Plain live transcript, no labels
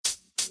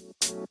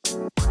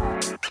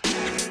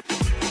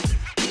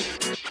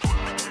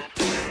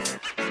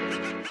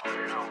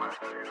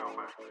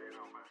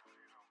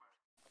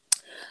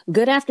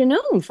Good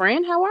afternoon,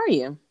 friend. How are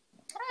you?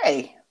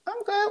 Hey,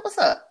 I'm good. What's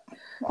up?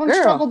 On the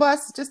Girl, struggle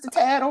bus, just a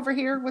tad over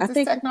here with I this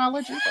think,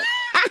 technology, but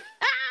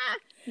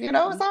it's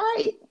all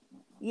right.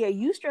 yeah,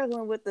 you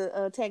struggling with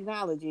the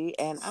technology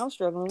and I'm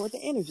struggling with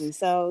the energy.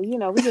 So,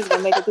 we're just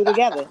going to make it through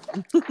together.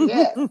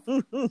 Yes.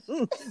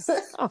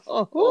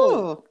 Oh,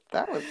 Ooh,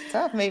 that was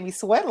tough. Made me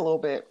sweat a little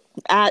bit.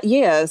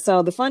 yeah.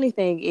 So the funny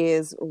thing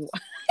is,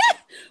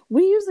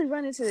 we usually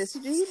run into this.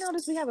 Do you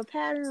notice we have a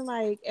pattern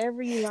like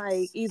every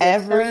either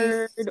Every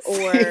third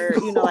or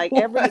single like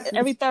every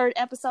one. third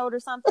episode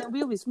or something?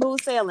 We'll be smooth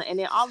sailing, and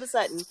then all of a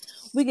sudden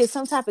we get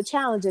some type of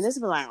challenge, and it's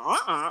be like,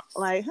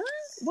 like, huh?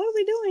 What are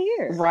we doing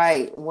here?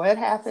 Right. What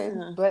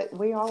happened? Uh, But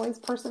we always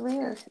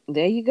persevere.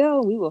 there you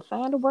go. We will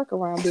find a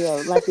workaround. Be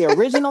like the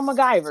original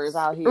MacGyvers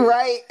out here.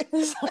 Right.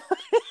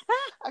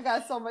 I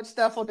got so much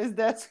stuff on this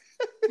desk.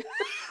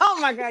 Oh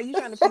my God, you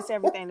trying to piece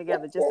everything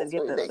together just to It's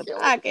get the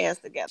ridiculous.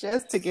 podcast together.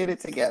 Just to get it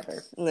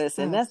together.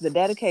 Listen, that's the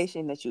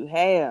dedication that you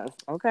have,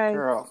 okay,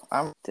 Girl,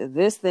 to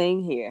this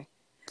thing here.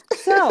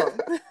 So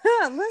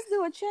let's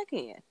do a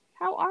check-in.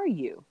 How are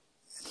you?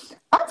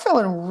 I'm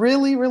feeling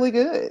really, really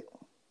good.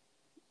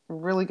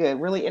 Really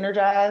good. Really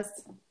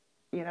energized.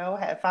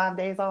 Had 5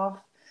 days off.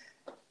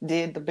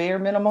 Did the bare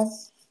minimum,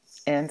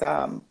 and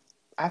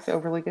I feel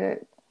really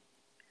good.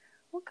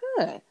 Well,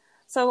 good.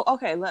 So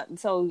okay,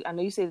 so I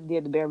know you said you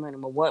did the bare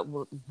minimum.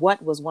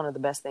 What was one of the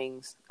best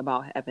things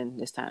about having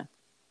this time?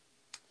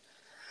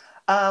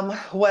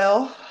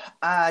 Well,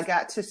 I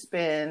got to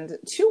spend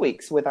 2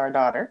 weeks with our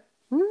daughter,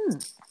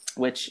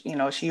 which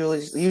she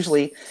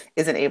usually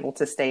isn't able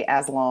to stay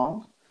as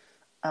long.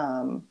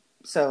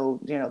 So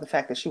the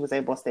fact that she was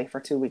able to stay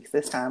for 2 weeks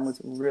this time was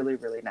really,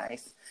 really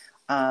nice.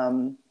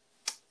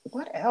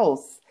 What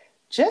else?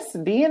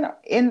 Just being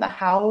in the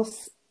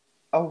house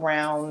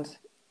around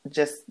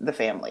just the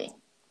family.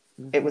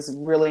 It was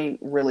really,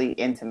 really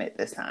intimate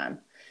this time.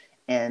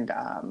 And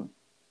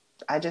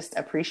I just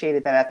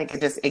appreciated that. I think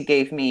it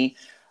gave me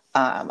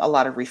a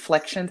lot of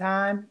reflection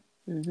time.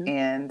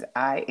 And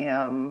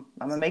I'm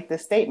going to make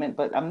this statement,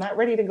 but I'm not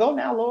ready to go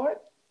now, Lord.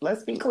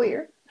 Let's be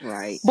clear.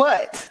 Right.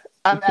 But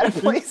I'm at a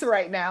place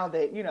right now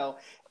that,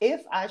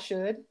 if I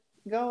should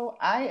go,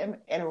 I am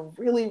in a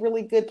really,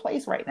 really good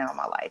place right now in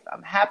my life.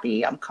 I'm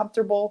happy. I'm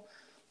comfortable.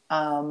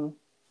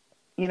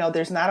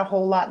 There's not a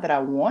whole lot that I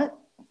want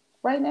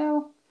right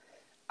now.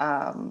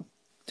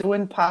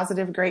 Doing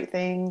positive, great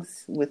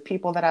things with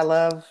people that I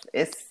love.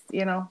 It's,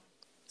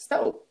 it's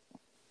dope.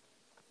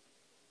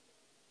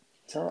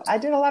 So I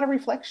did a lot of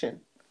reflection.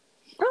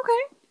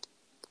 Okay.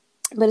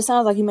 But it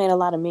sounds like you made a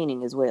lot of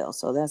meaning as well,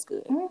 so that's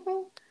good.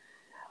 Mm-hmm.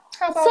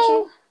 How about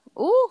you?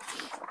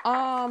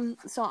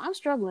 So I'm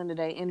struggling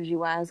today, energy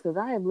wise, because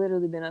I have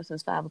literally been up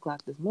since 5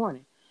 o'clock this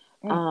morning.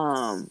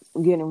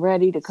 Getting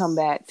ready to come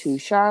back to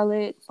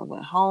Charlotte. I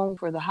went home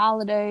for the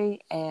holiday,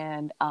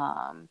 and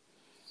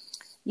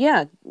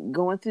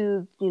going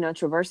through,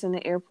 traversing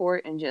the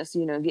airport and just,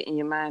 getting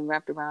your mind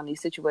wrapped around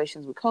these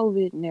situations with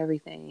COVID and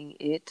everything.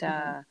 It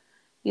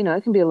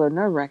it can be a little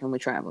nerve wracking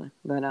with traveling,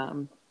 but I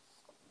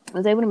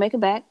was able to make it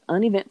back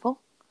uneventful.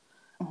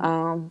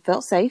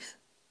 Felt safe.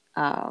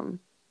 And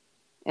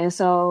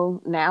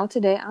so now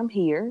today I'm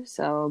here.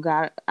 So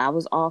I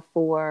was off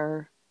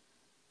for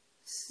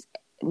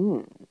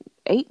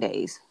 8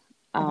 days.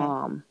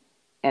 And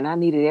I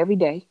needed every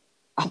day.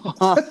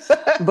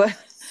 But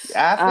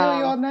I feel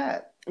you on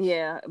that.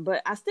 Yeah,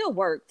 but I still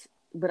worked,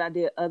 but I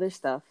did other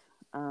stuff.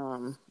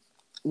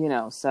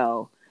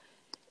 So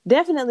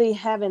definitely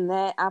having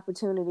that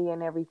opportunity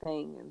and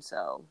everything. And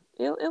so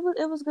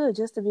it was good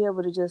just to be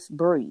able to just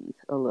breathe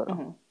a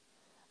little.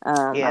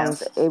 I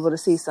was able to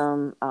see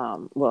spend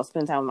time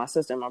with my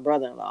sister and my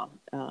brother-in-law,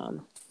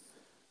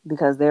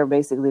 because they're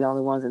basically the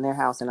only ones in their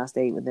house, and I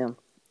stayed with them.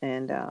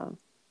 And,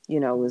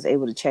 was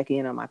able to check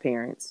in on my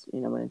parents,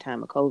 in the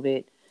time of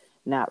COVID,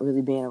 not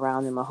really being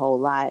around them a whole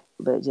lot,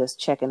 but just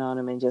checking on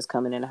them and just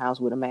coming in the house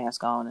with a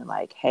mask on and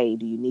like, hey,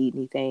 do you need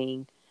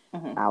anything?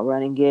 I'll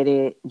run and get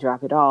it,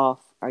 drop it off.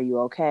 Are you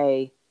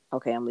okay?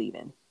 Okay, I'm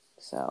leaving.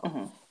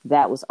 So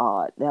that was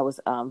odd. That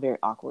was very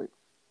awkward.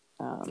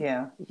 But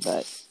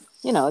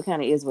it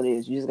kind of is what it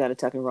is. You just got to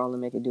tuck and roll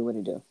and make it do what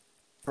it do.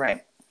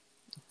 Right.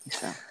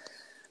 So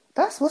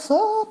that's what's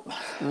up.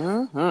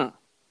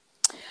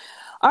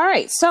 All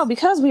right. So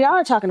because we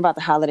are talking about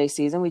the holiday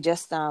season, we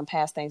just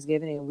passed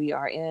Thanksgiving and we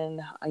are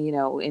in,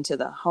 into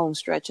the home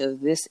stretch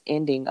of this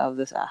ending of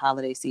this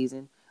holiday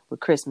season with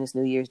Christmas,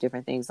 New Year's,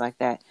 different things like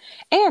that.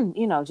 And,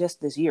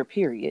 just this year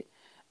period.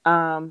 We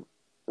want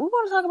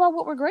to talk about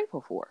what we're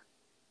grateful for.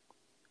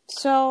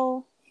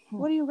 So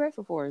what are you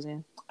grateful for,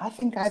 Zen? I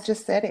think I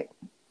just said it.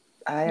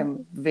 I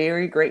am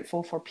very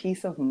grateful for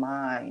peace of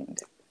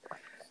mind.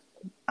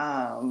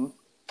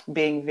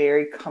 Being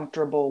very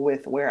comfortable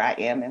with where I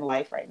am in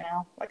life right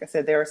now. Like I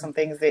said, there are some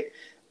things that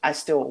I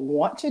still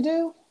want to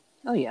do.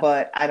 Oh yeah.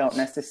 But I don't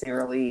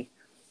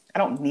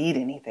need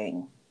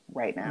anything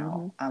right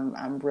now.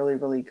 I'm really,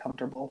 really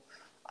comfortable.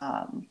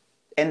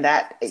 And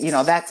that,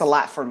 that's a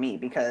lot for me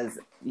because,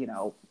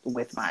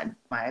 with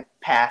my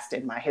past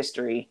and my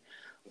history,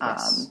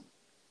 yes.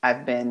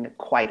 I've been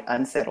quite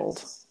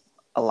unsettled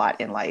a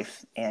lot in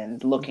life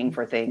and looking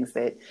for things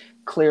that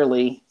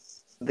clearly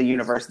the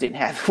universe didn't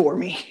have for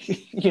me,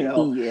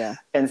 Yeah.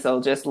 And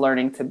so just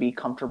learning to be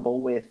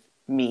comfortable with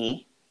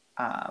me,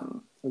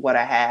 what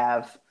I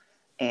have,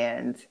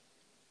 and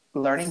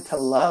learning to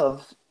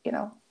love,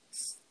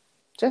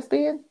 just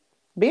being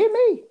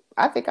me.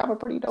 I think I'm a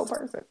pretty dope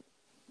person,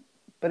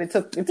 but it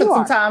took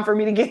some time for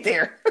me to get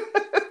there.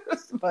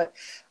 But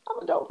I'm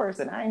a dope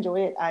person. I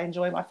enjoy it. I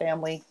enjoy my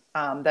family.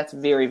 That's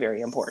very,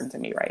 very important to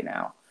me right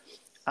now.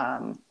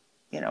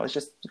 It's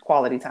just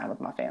quality time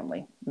with my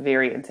family.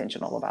 Very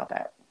intentional about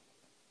that.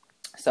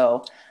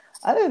 So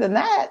other than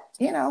that,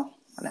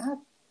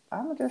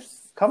 I'm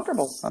just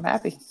comfortable. I'm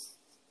happy.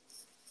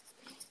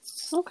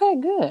 Okay,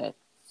 good.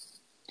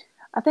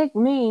 I think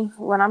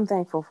what I'm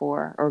thankful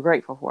for, or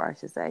grateful for, I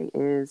should say,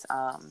 is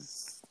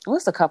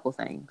it's a couple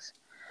things.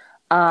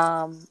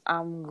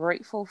 I'm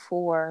grateful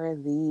for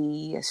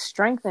the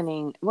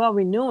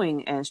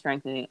renewing and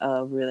strengthening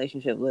of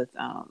relationship with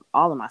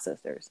all of my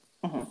sisters.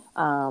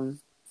 Mm-hmm.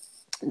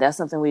 That's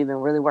something we've been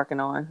really working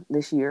on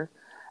this year.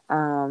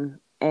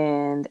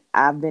 And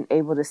I've been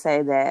able to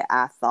say that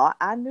I thought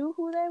I knew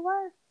who they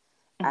were.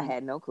 Mm-hmm. I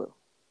had no clue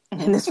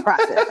in this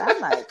process.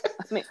 I'm like,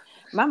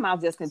 my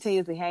mouth just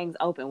continuously hangs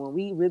open when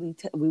we really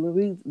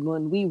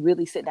when we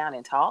really sit down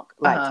and talk,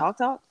 like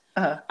talk.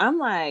 Uh-huh. I'm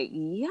like,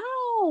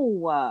 yo,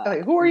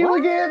 who are you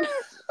again?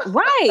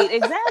 Right,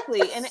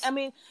 exactly. And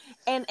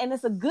and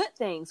it's a good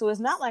thing. So it's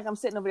not like I'm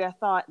sitting over there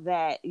thought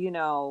that,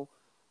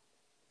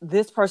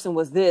 this person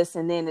was this,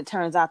 and then it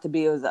turns out to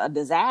be a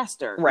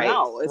disaster. Right.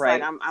 No, it's right.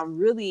 like I'm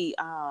really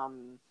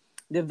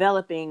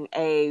developing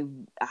a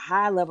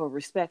high level of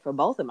respect for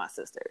both of my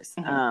sisters,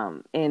 mm-hmm.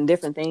 And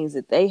different things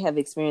that they have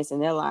experienced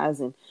in their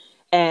lives,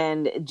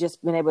 and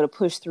just been able to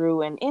push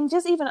through and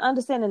just even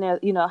understanding their,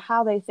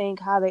 how they think,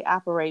 how they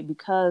operate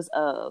because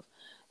of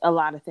a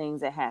lot of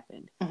things that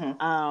happened.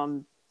 Mm-hmm.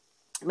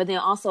 But then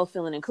also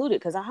feeling included,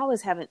 because I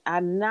always have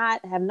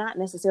not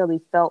necessarily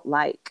felt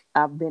like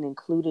I've been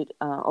included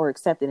or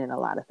accepted in a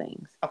lot of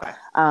things. Okay.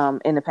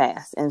 In the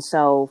past. And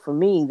so for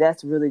me,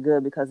 that's really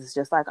good because it's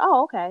just like,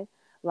 oh, okay.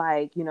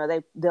 Like,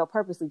 they'll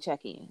purposely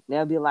check in.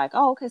 They'll be like,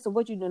 oh, okay, so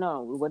what you doing?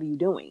 What are you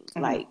doing?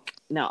 Mm-hmm. Like,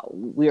 no,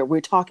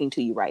 we're talking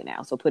to you right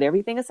now. So put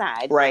everything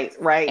aside. Right.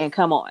 And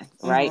come on.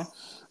 Mm-hmm. Right.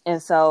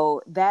 And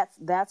so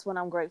that's what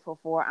I'm grateful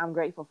for. I'm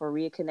grateful for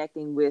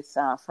reconnecting with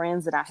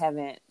friends that I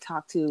haven't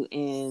talked to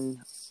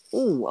in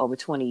over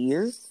 20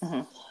 years.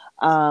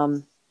 Mm-hmm.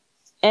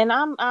 And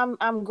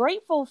I'm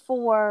grateful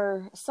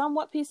for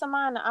somewhat peace of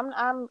mind.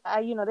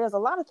 There's a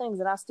lot of things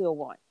that I still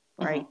want,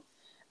 right?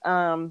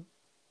 Mm-hmm.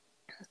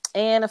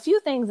 And a few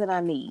things that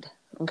I need.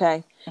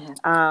 Okay.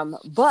 Mm-hmm.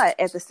 But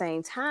at the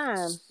same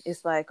time,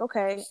 it's like,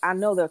 okay, I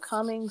know they're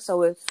coming.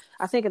 So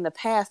I think in the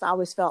past, I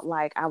always felt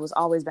like I was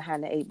always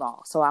behind the 8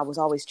 ball. So I was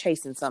always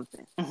chasing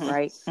something. Mm-hmm.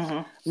 Right.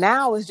 Mm-hmm.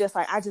 Now it's just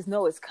like, I just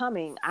know it's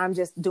coming. I'm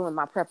just doing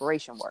my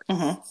preparation work.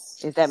 Mm-hmm.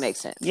 If that makes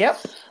sense. Yep.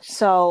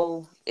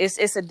 So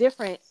it's a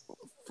different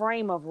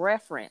frame of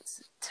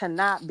reference to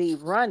not be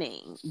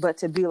running, but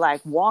to be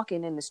like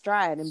walking in the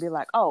stride and be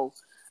like, oh,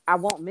 I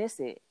won't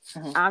miss it.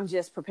 Mm-hmm. I'm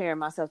just preparing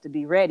myself to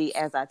be ready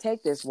as I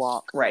take this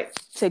walk, right,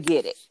 to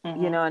get it.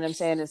 Mm-hmm. You know what I'm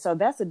saying? And so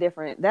that's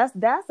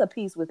a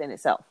piece within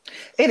itself.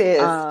 It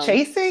is.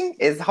 Chasing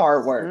is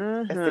hard work.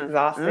 Mm-hmm. It's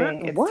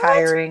exhausting. It's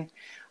tiring.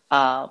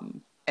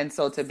 And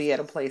so to be at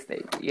a place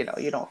that, you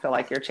don't feel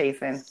like you're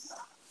chasing,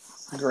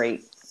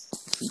 great.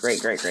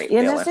 Yeah,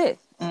 feeling. That's it.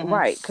 Mm-hmm.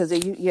 Right. Because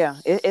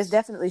it's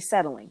definitely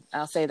settling.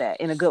 I'll say that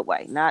in a good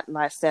way. Not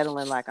like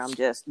settling like I'm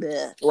just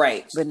bleh.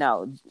 Right. But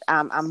no,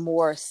 I'm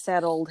more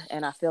settled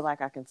and I feel like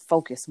I can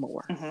focus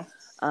more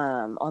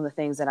on the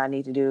things that I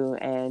need to do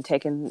and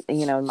taking,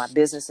 my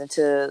business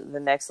into the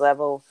next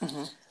level,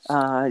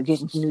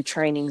 getting new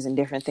trainings and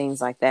different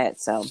things like that.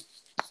 So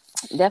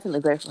definitely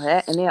grateful for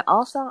that. And then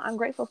also I'm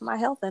grateful for my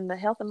health and the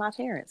health of my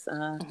parents.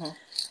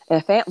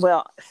 And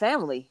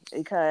family,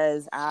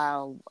 because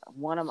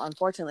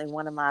unfortunately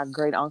one of my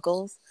great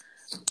uncles,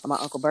 my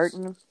Uncle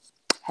Burton,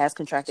 has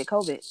contracted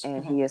COVID,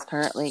 and he is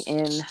currently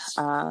in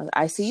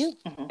ICU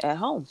at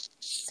home.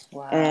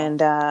 Wow. And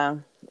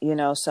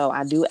so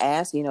I do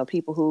ask,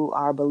 people who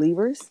are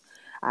believers,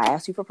 I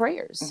ask you for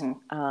prayers,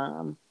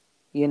 and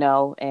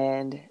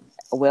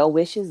well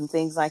wishes and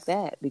things like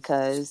that,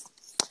 because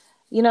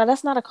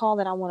that's not a call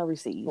that I want to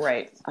receive.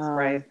 Right.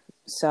 Right.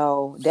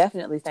 So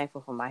definitely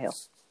thankful for my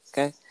health.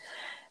 Okay.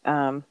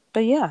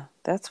 But yeah,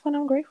 that's what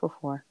I'm grateful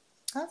for.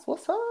 That's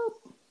what's up.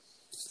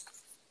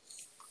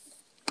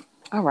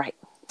 All right.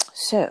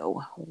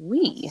 So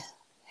we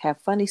have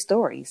funny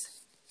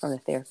stories from the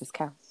therapist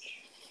couch.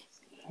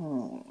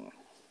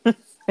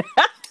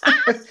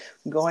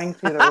 Going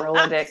through the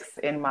Rolodex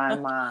in my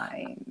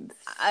mind.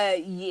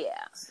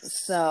 Yeah.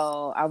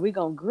 So are we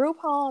going to group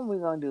home? What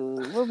are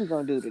we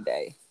going to do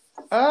today?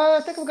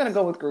 I think I'm going to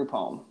go with group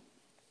home.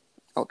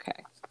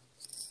 Okay.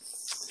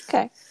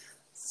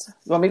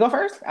 You want me to go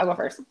first? I'll go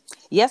first.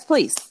 Yes,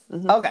 please.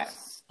 Mm-hmm. Okay.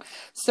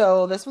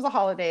 So this was a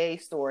holiday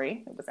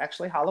story. It was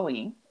actually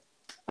Halloween.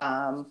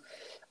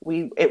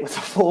 It was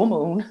a full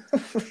moon,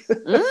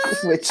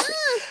 which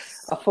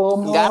a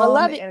full moon Gotta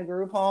love it. in a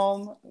group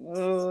home.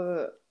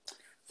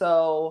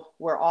 So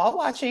we're all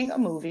watching a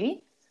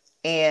movie,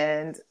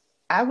 and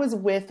I was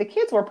with, the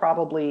kids were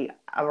probably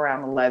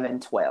around 11,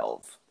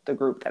 12, the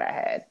group that I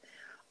had.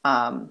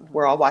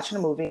 We're all watching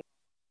a movie.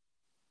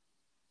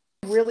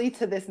 Really,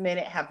 to this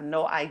minute, have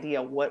no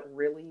idea what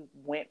really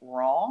went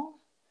wrong.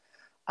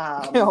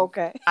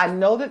 Okay. I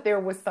know that there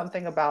was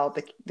something about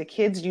the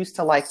kids used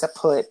to like to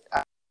put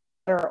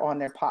butter on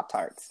their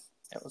Pop-Tarts.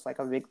 It was like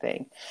a big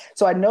thing.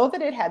 So I know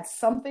that it had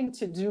something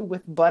to do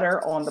with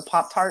butter on the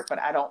Pop-Tart, but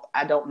I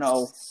don't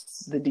know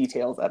the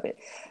details of it.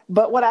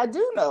 But what I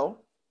do know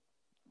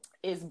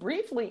is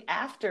briefly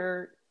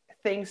after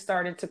things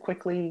started to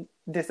quickly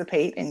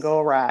dissipate and go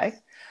awry,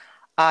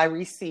 I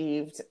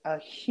received a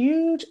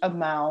huge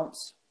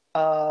amount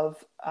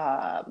of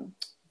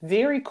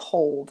very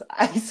cold,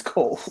 ice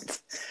cold.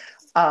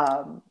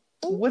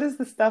 What is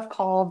the stuff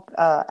called?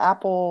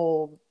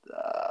 Apple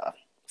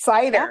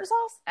cider.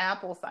 Applesauce?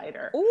 Apple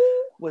cider.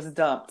 Ooh. Was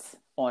dumped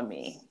on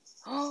me.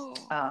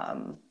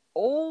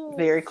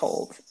 Very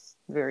cold.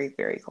 Very,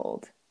 very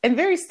cold. And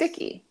very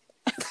sticky.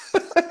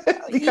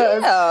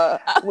 Because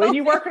when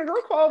you work in a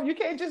group home, you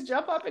can't just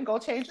jump up and go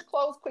change your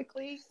clothes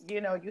quickly.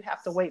 You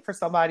have to wait for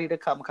somebody to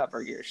come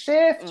cover your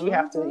shift. Mm-hmm. You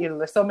have to,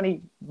 there's so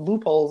many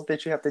loopholes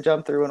that you have to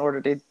jump through in order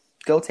to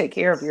go take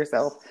care of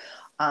yourself.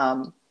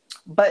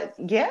 But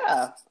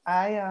yeah,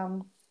 I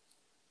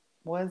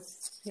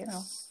was,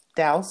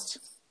 doused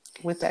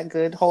with that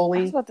good holy.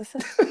 I was about to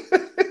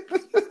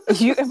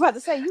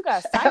say. You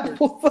got cider.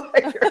 Apple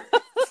cider.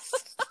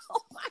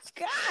 Oh my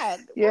God.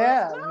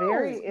 Yeah,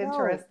 very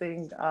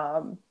interesting.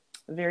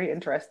 Very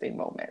interesting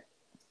moment.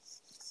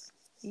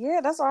 Yeah,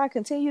 that's why I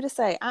continue to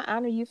say I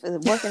honor you for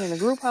working in a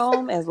group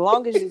home as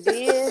long as you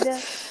did,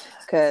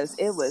 because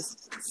it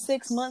was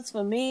 6 months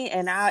for me,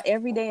 and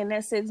every day in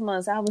that 6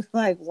 months I was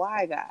like,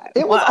 "Why, God?"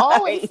 It was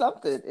always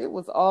something. It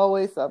was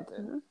always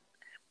something.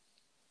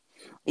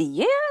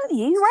 Yeah,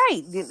 you're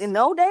right.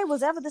 No day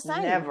was ever the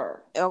same.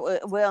 Never.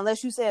 Well,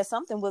 unless you said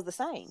something was the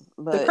same.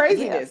 But the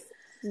craziness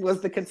was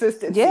the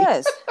consistency.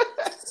 Yes.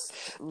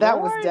 That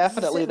was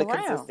definitely the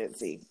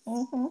consistency.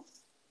 Mm-hmm.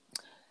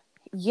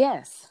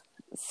 Yes.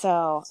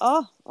 So,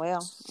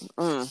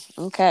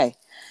 okay.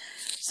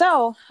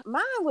 So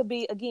mine would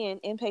be, again,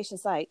 inpatient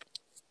psych.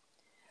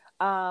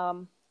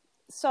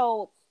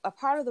 So a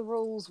part of the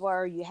rules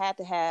were you had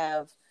to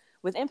have,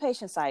 with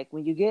inpatient psych,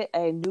 when you get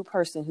a new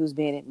person who's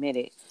being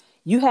admitted,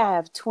 you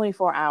have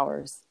 24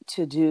 hours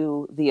to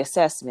do the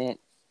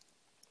assessment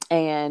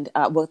and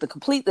to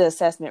complete the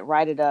assessment,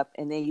 write it up,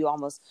 and then you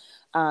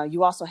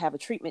also have a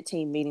treatment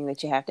team meeting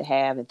that you have to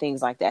have and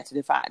things like that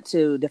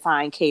to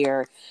define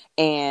care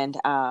and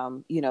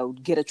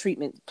get a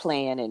treatment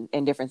plan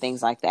and different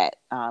things like that.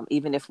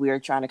 Even if we're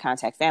trying to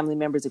contact family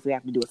members, if we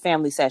have to do a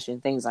family session,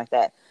 things like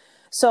that.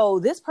 So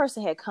this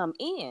person had come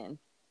in,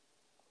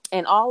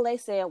 and all they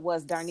said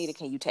was, "Darnita,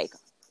 can you take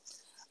them?"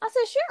 I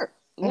said, "Sure."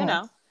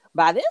 Mm-hmm.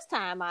 By this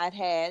time, I'd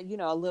had,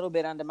 a little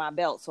bit under my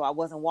belt, so I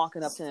wasn't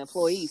walking up to the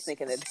employees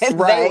thinking that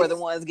they were the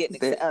ones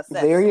getting assessed.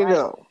 There you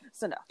go.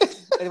 So no,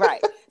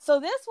 right.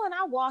 So this one,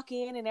 I walk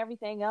in and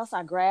everything else,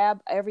 I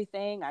grab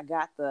everything. I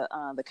got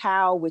the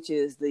cow, which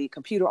is the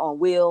computer on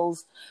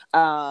wheels,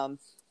 and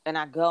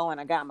I go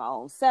and I got my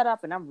own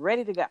setup, and I'm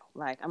ready to go.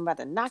 Like, I'm about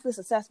to knock this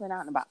assessment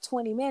out in about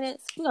 20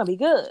 minutes. We're gonna be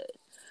good.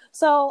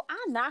 So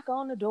I knock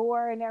on the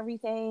door and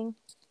everything.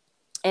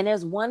 And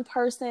there's one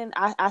person,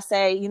 I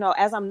say,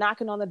 as I'm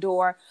knocking on the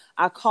door,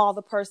 I call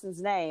the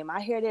person's name. I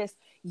hear this,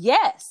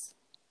 "Yes."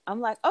 I'm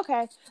like,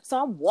 okay.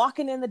 So I'm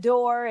walking in the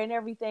door and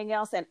everything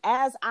else. And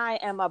as I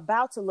am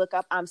about to look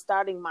up, I'm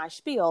starting my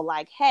spiel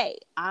like, "Hey,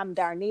 I'm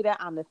Darnita.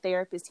 I'm the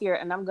therapist here,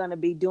 and I'm going to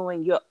be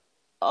doing your..."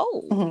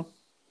 Mm-hmm.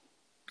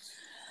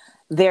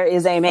 There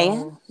is a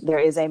man. There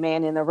is a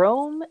man in the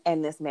room,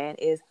 and this man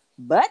is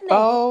butt naked.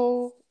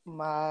 Oh,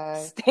 my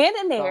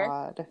standing there.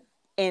 God.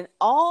 In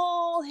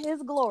all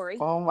his glory.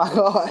 Oh my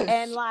God.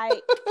 And like,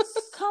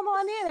 "Come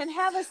on in and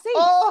have a seat."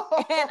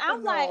 And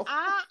I'm like,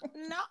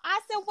 no. I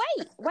said,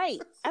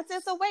 wait. I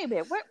said, "So wait a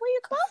minute, where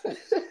your clothes?"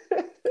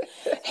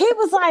 He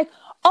was like,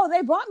 "Oh,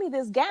 they brought me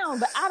this gown,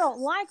 but I don't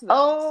like them."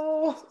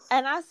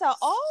 And I said,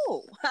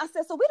 I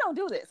said, "So we don't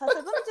do this." I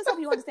said, "Let me just help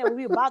you understand what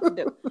we're about to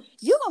do.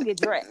 You're going to get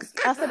dressed."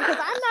 I said, "Because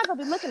I'm not going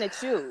to be looking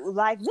at you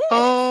like this.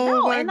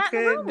 No, and not in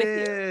the room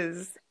with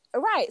you."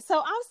 Right. So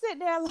I'm sitting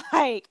there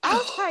like, I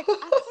was like,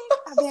 I think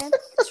I've been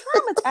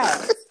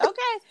traumatized.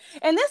 Okay.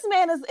 And this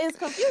man is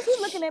confused.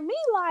 He's looking at me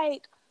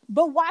like,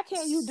 "But why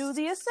can't you do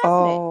the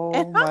assessment?"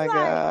 And I'm like,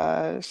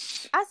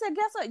 gosh. I said,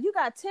 "Guess what? You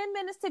got 10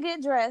 minutes to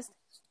get dressed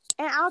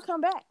and I'll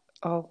come back."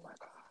 Oh my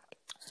God.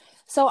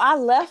 So I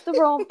left the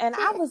room and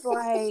I was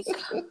like,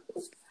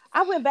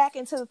 I went back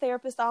into the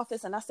therapist's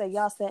office and I said,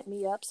 y'all set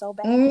me up so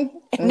bad.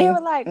 And they were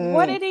like,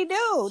 what did he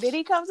do? Did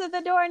he come to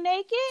the door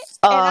naked?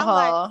 And I'm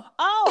like,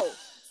 oh,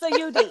 so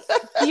you did.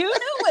 You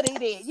knew what he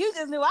did. You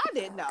just knew I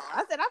didn't know.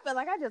 I said, I feel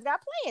like I just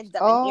got plans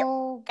up in here.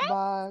 Okay?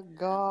 My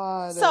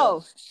God.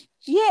 So,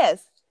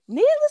 yes,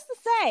 needless to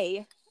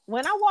say,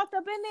 when I walked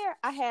up in there,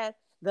 I had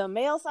the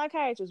male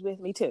psychiatrist with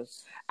me too.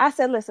 I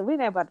said, listen, we're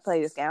not about to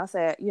play this game. I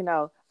said,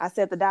 I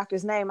said the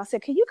doctor's name. I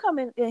said, can you come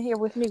in here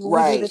with me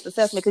when we do this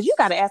assessment? Because you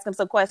got to ask him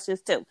some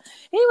questions too.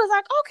 He was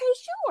like, okay,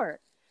 sure.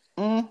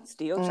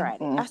 Still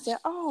tried it. I said,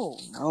 oh,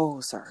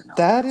 no, sir. No.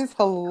 That is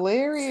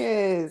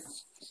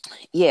hilarious.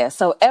 Yeah.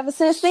 So ever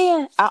since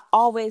then, I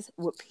always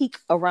would peek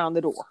around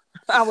the door.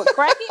 I would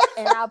crack it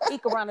and I'll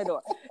peek around the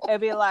door and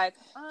be like,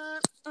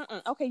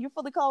 okay, you're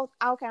fully closed.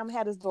 Okay, I'm going to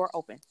have this door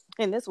open.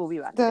 And this will be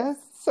about That's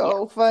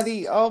so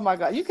funny. Oh my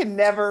God. You can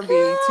never be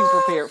too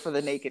prepared for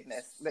the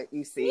nakedness that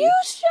you see. You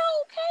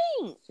sure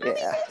can't.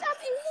 Yeah. He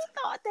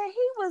thought that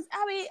he was,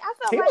 I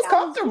felt like was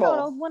comfortable.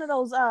 I was, one of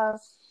those, I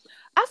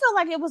felt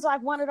like it was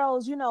like one of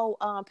those,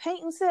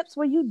 painting sips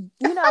where you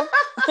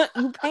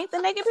you paint the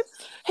naked people.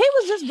 He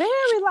was just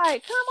very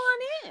like, come on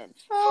in,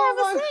 have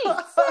a seat,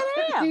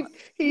 sit down.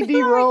 He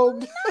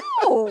derobed.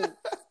 Like,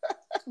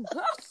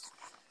 no.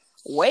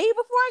 Way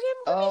before I gave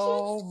him permission.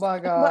 Oh my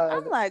God. But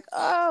I'm like,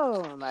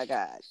 oh my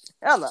God.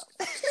 Hello.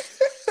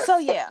 So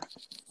yeah.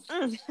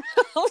 I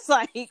was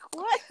like,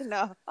 what in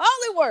the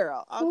holy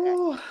world? Okay.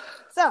 Ooh.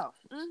 So,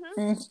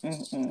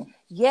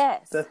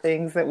 yes. The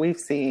things that we've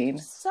seen.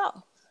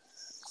 So,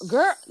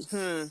 girl.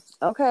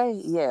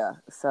 Okay. Yeah.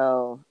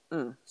 So,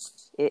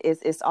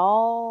 it's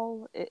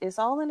all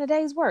in a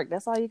day's work.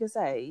 That's all you can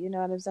say. You know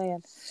what I'm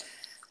saying?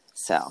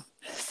 So.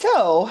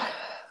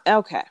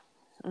 Okay.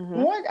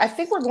 I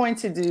think we're going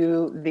to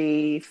do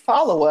the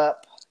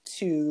follow-up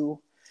to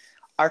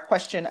our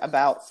question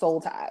about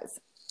soul ties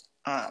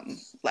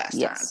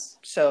last time.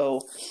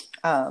 So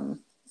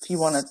if you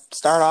want to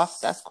start off,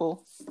 that's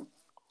cool.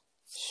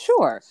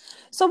 Sure.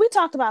 So we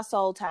talked about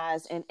soul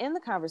ties, and in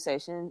the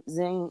conversation,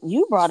 Zing,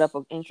 you brought up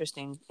an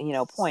interesting,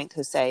 point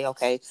to say,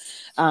 okay,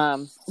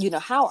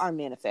 how are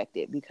men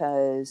affected?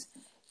 Because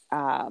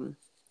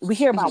we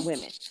hear about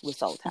women with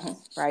soul ties,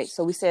 right?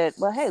 So we said,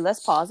 well, hey,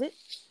 let's pause it,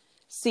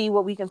 see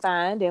what we can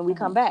find, and we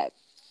come back.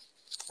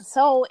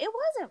 So it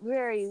wasn't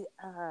very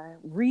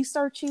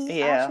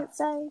researchy, I should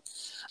say,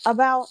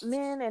 about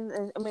men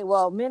and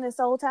men and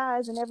soul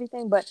ties and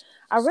everything. But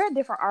I read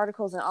different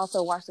articles and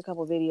also watched a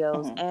couple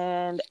videos,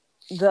 and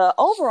the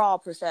overall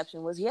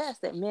perception was, yes,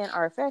 that men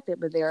are affected,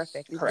 but they're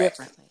affected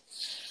differently.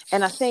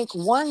 And I think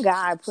one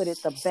guy put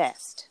it the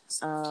best.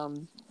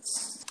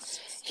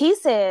 He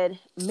said,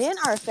 men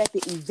are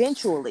affected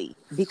eventually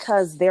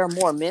because they're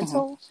more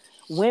mental.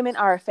 Women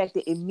are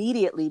affected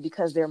immediately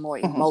because they're more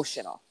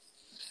emotional.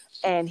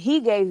 And he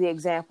gave the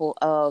example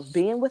of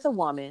being with a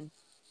woman,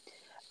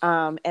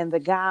 and the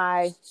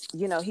guy,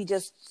 he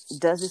just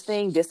does his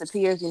thing,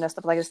 disappears,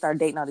 stuff like that, start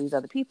dating all these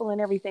other people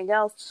and everything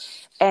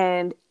else.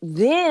 And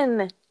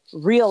then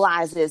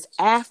realizes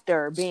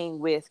after being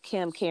with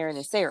Kim, Karen,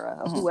 and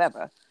Sarah, or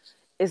whoever,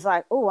 it's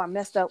like, oh, I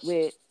messed up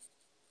with,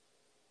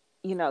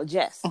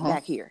 Jess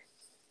back here.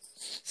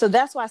 So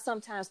that's why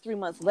sometimes 3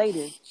 months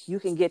later, you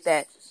can get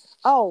that,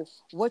 oh,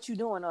 what you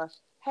doing? Or,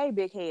 hey,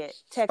 big head,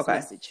 text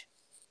message.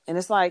 And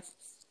it's like,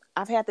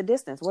 I've had the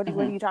distance. What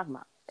are you talking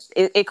about?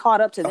 It caught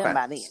up to them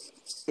by then,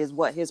 is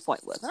what his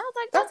point was. And I was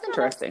like, that's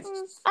interesting.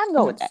 I can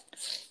go with that.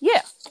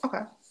 Yeah.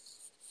 Okay.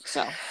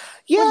 So,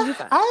 yeah,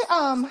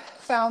 I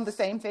found the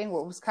same thing.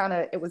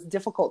 It was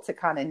difficult to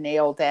kind of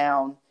nail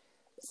down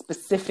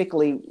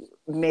specifically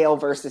male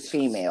versus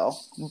female,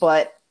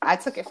 but I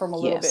took it from a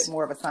little bit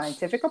more of a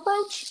scientific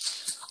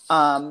approach,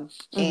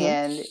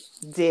 and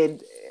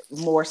did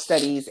more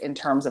studies in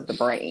terms of the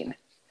brain.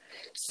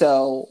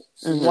 So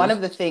one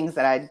of the things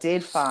that I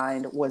did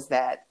find was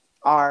that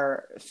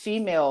our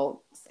females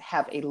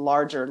have a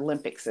larger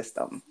limbic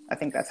system. I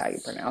think that's how you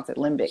pronounce it,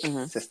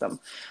 limbic system,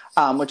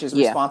 which is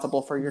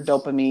responsible for your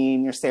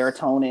dopamine, your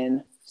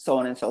serotonin, so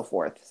on and so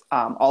forth.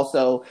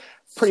 Also,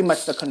 pretty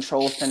much the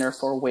control center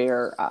for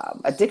where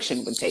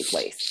addiction would take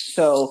place.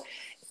 So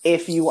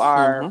if you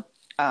are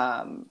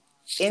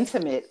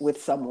intimate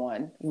with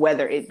someone,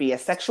 whether it be a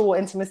sexual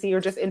intimacy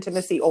or just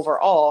intimacy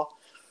overall,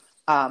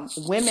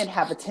 women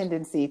have a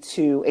tendency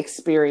to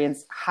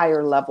experience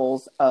higher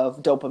levels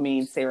of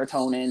dopamine,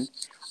 serotonin,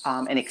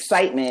 and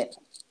excitement,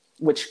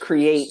 which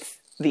creates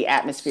the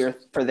atmosphere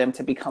for them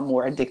to become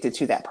more addicted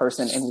to that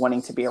person and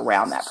wanting to be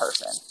around that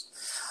person.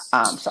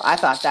 So I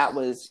thought that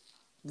was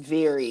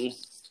very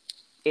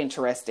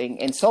interesting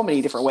in so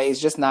many different ways,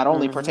 just not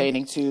only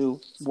pertaining to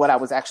what I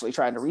was actually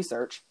trying to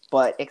research,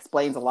 but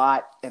explains a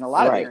lot in a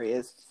lot of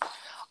areas.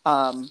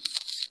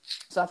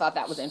 So I thought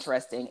that was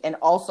interesting. And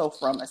also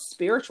from a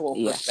spiritual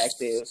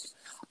perspective,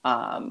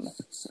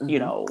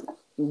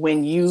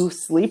 when you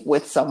sleep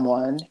with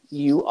someone,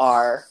 you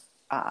are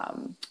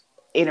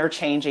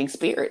interchanging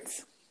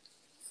spirits.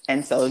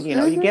 And so,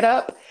 you get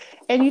up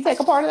and you take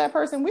a part of that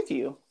person with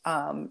you.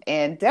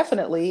 And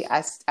definitely,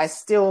 I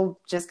still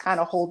just kind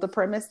of hold the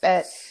premise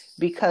that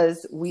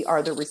because we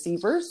are the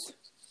receivers,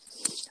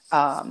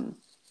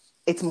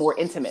 it's more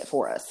intimate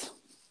for us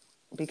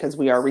because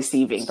we are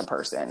receiving the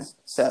person.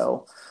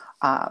 So,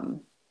 I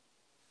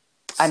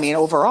mean,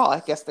 overall,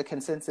 I guess the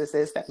consensus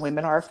is that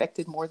women are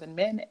affected more than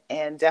men,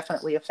 and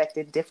definitely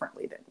affected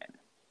differently than men.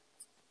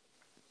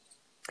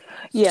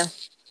 Yeah.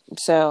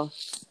 So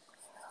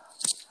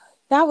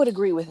I would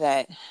agree with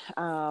that.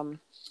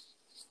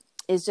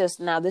 It's just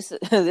now this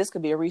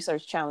could be a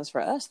research challenge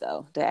for us,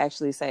 though, to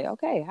actually say,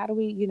 okay, how do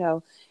we,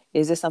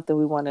 is this something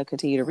we want to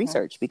continue to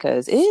research?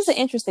 Because it is an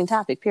interesting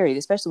topic, period,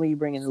 especially when you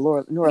bring in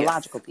the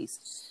neurological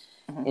piece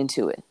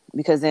into it.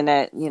 Because then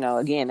that,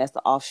 again, that's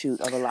the offshoot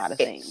of a lot of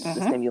things, the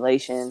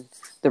stimulation,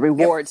 the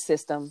reward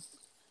system,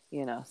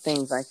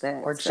 things like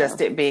that. Or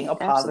just it being a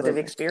positive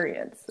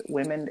experience.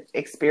 Women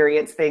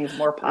experience things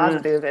more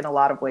positive in a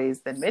lot of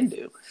ways than men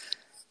do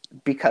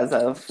because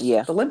of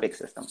the limbic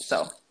system.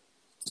 So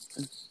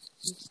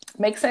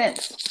makes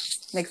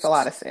sense. Makes a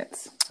lot of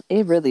sense.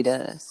 It really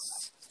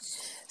does.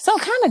 So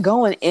kind of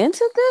going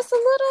into this a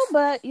little,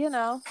 but,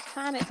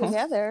 tying it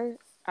together,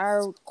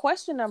 our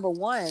question number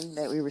 1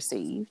 that we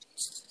received,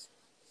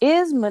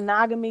 is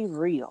monogamy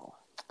real?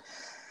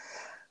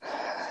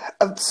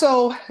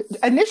 So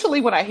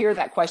initially when I hear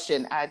that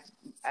question, I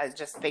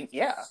just think,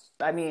 yeah.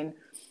 I mean,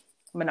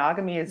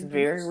 monogamy is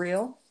very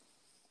real.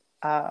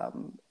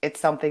 It's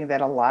something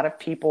that a lot of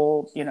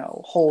people,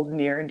 hold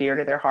near and dear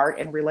to their heart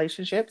in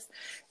relationships,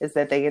 is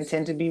that they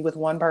intend to be with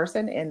one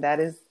person, and that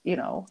is,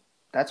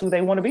 that's who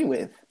they want to be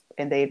with,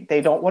 and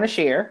they don't want to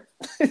share.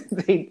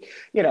 That,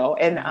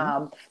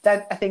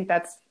 I think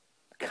that's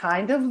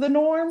kind of the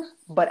norm,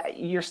 but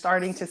you're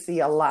starting to see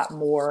a lot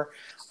more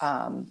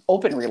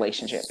open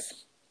relationships.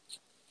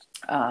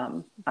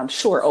 I'm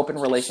sure open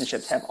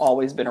relationships have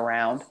always been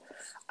around,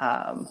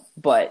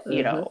 but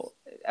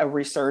a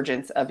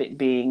resurgence of it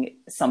being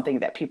something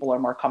that people are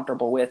more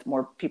comfortable with,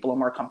 more people are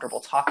more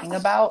comfortable talking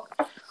about.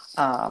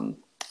 And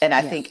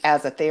I think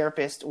as a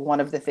therapist,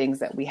 one of the things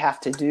that we have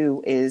to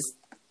do is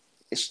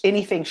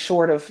anything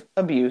short of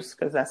abuse,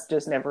 because that's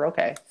just never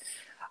okay.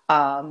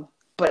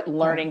 But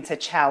learning to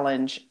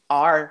challenge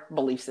our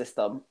belief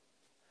system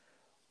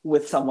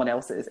with someone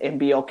else's and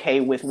be okay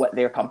with what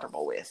they're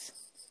comfortable with.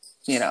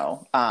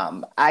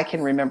 I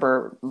can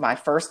remember my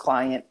first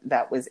client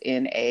that was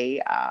in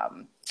a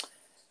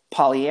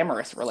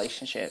polyamorous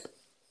relationship.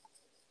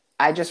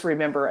 I just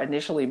remember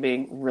initially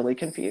being really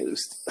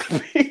confused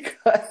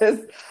because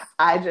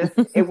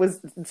it was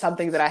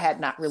something that I had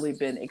not really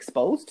been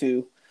exposed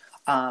to.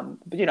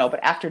 But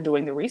after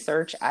doing the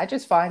research, I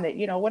just find that,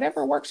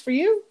 whatever works for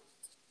you,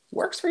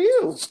 works for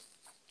you.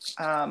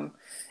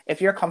 If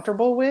you're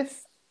comfortable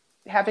with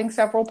having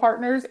several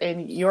partners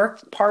and your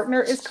partner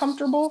is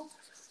comfortable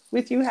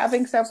with you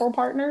having several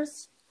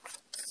partners,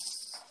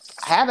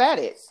 have at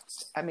it.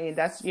 I mean,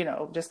 that's,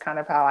 just kind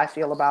of how I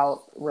feel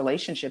about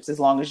relationships, as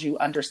long as you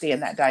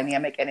understand that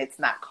dynamic and it's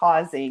not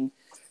causing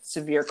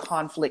severe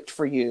conflict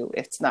for you.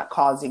 It's not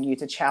causing you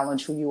to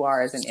challenge who you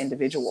are as an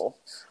individual.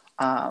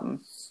 I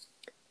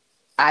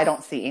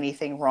don't see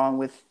anything wrong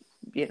with,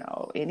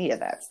 any of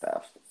that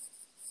stuff.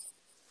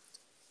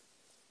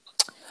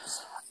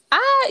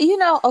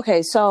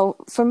 Okay. So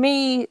for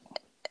me,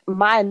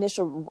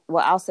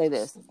 I'll say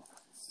this,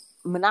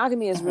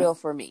 monogamy is real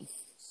for me.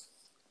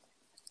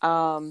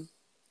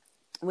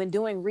 When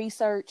doing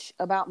research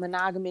about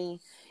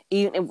monogamy,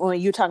 even when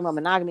you're talking about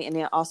monogamy and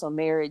then also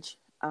marriage,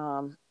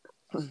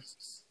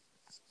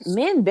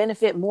 men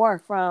benefit more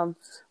from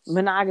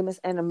monogamous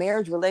and a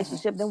marriage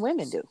relationship than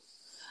women do,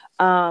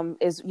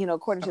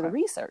 according to the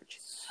research.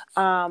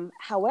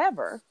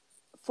 However,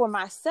 for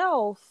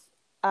myself,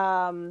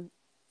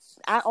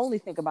 I only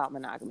think about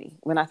monogamy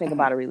when I think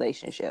about a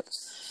relationship.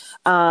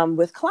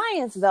 With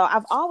clients, though,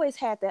 I've always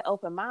had that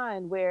open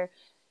mind where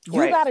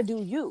you got to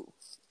do you.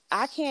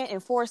 I can't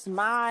enforce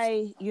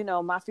my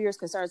fears,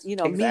 concerns, me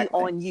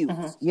on you.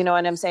 You know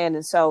what I'm saying?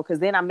 And so, because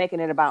then I'm making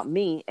it about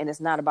me, and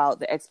it's not about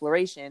the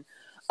exploration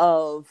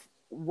of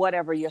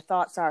whatever your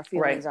thoughts are,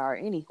 feelings are, or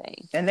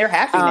anything. And their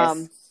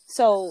happiness.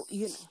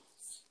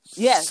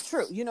 Yes,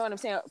 true. You know what I'm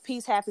saying?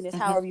 Peace, happiness,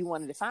 however you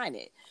want to define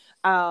it.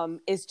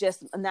 It's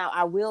just, now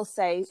I will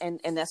say,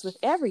 and that's with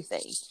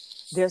everything,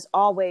 there's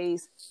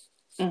always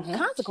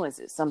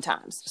consequences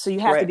sometimes. So you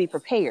have to be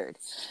prepared.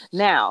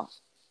 Now,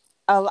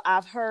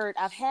 I've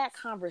had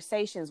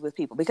conversations with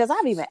people, because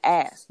I've even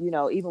asked,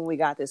 even when we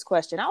got this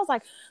question, I was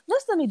like,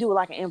 let me do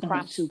like an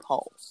impromptu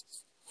poll.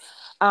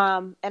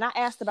 And I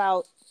asked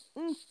about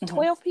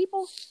 12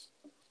 people.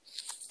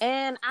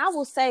 And I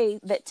will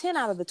say that 10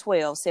 out of the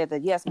 12 said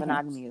that, yes,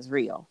 monogamy is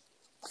real.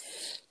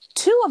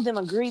 2 of them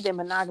agreed that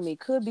monogamy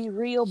could be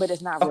real, but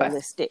it's not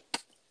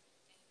realistic.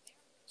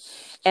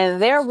 And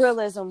their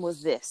realism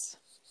was this,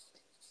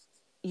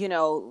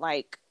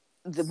 like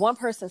the one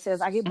person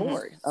says, I get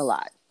bored a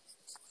lot.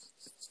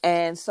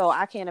 And so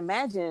I can't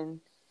imagine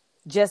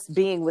just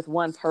being with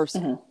one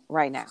person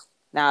right now.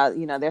 Now,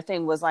 their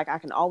thing was like, I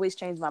can always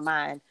change my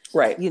mind,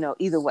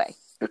 either way.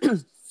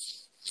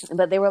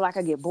 But they were like,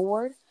 I get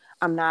bored.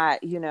 I'm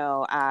not, you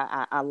know,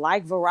 I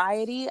like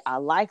variety. I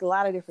like a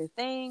lot of different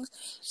things.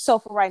 So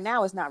for right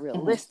now, it's not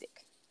realistic.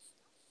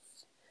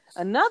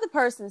 Mm-hmm. Another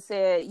person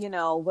said, you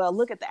know, well,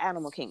 look at the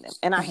animal kingdom.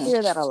 And I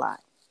hear that a lot.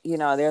 You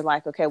know, they're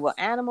like, okay, well,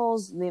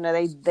 animals, you know,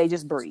 they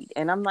just breed.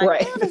 And I'm like,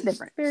 right. Yeah, that's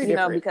different. Very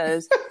different. Know,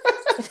 because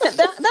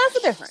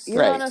that's different. You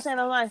know what I'm saying?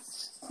 I'm like,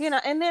 you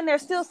know, and then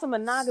there's still some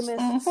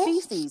monogamous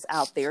species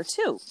out there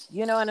too.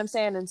 You know what I'm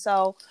saying? And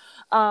so,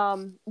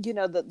 you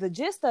know, the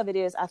gist of it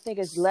is, I think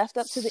it's left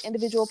up to the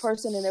individual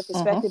person and their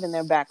perspective and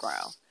their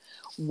background.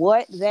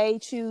 What they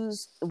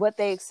choose, what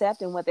they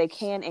accept, and what they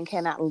can and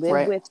cannot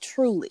live with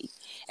truly.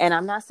 And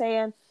I'm not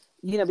saying,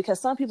 you know, because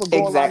some people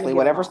go exactly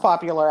whatever's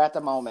popular at the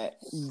moment.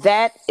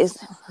 That is,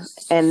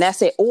 and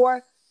that's it.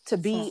 Or to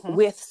be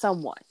with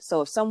someone.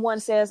 So if someone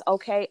says,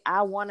 "Okay,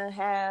 I want to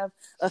have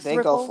a thriple," they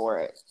go for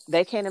it.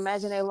 They can't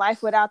imagine their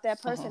life without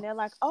that person. They're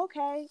like,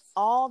 "Okay,"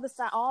 all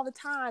the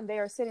time they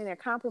are sitting there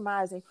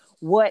compromising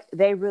what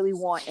they really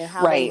want and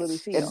how they really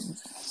feel.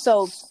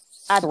 So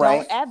I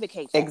don't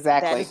advocate that.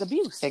 Exactly. That is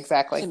abuse.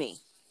 Exactly. To me.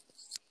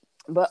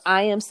 But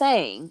I am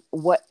saying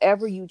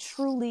whatever you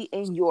truly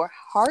in your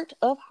heart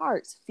of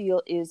hearts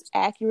feel is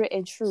accurate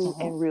and true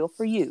and real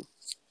for you,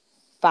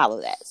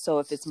 follow that. So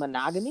if it's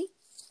monogamy,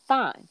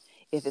 fine.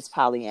 If it's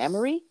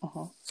polyamory,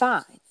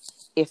 fine.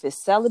 If it's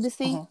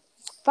celibacy,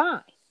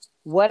 fine.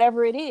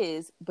 Whatever it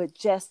is, but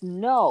just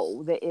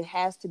know that it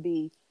has to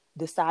be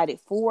decided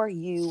for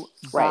you.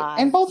 Right.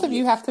 And both of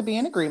you have to be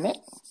in agreement.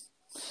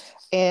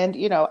 And,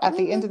 you know, at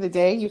the end of the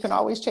day, you can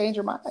always change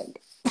your mind.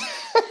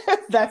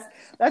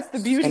 That's the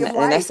beauty of life.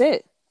 And that's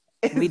it.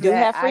 We do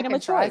have freedom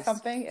of choice. Try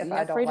something. If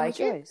I don't like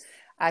it,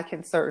 I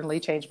can certainly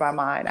change my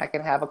mind. I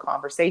can have a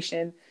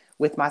conversation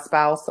with my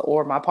spouse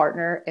or my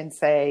partner and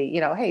say, you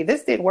know, hey,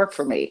 this didn't work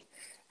for me.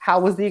 How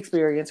was the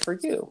experience for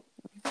you?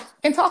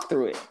 And talk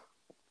through it.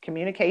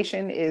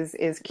 Communication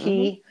is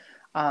key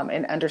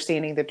in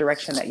understanding the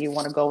direction that you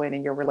want to go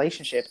in your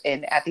relationship.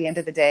 And at the end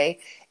of the day,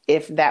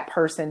 if that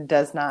person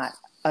does not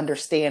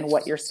understand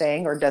what you're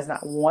saying or does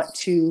not want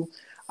to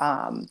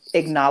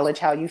acknowledge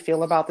how you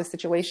feel about the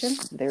situation,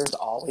 there's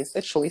always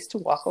the choice to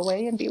walk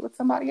away and be with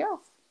somebody else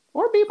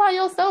or be by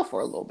yourself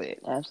for a little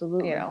bit.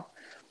 Absolutely. You know,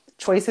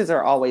 choices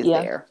are always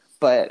there,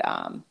 but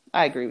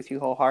I agree with you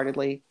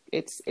wholeheartedly.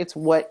 It's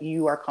what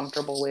you are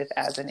comfortable with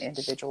as an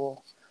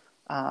individual.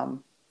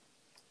 And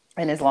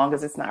as long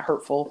as it's not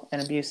hurtful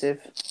and abusive,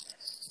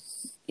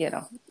 you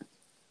know,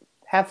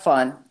 have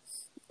fun.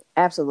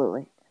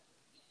 Absolutely.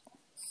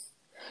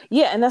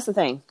 Yeah. And that's the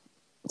thing.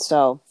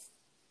 So,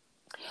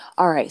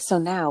 all right. So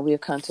now we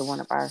have come to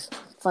one of our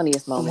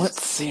funniest moments.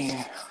 Let's see.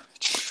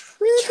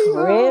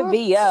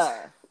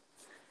 Trivia.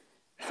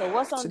 So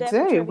what's on deck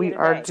today? We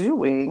are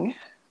doing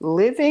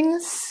Living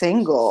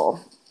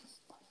Single.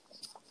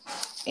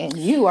 And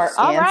you are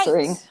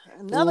answering. Right.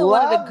 Another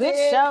one of the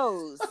good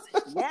shows.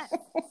 Yes.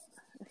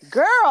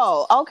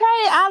 Girl, okay.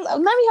 Let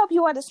me help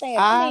you understand.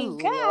 I mean,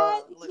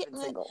 God, Living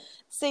Single.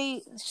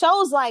 See,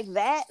 shows like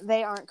that,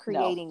 they aren't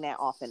creating that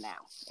often now.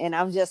 And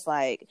I'm just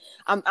like,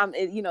 I'm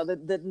you know,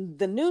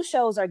 the new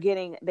shows are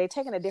they're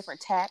taking a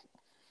different tack.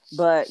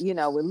 But, you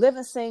know, with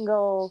Living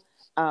Single,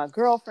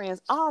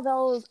 Girlfriends, all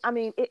those, I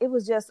mean, it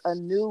was just a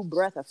new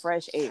breath of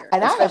fresh air.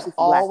 And I have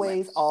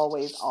always,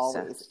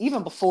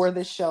 even before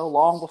this show,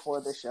 long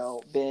before this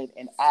show, been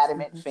an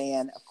adamant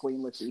fan of Queen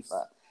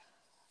Latifah.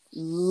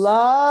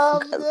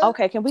 Loved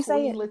can we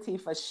say it? Queen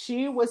Latifah.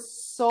 She was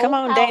so Come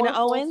on, Dana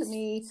Owens. to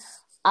me.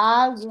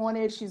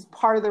 She's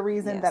part of the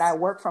reason that I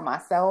work for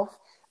myself,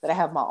 that I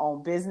have my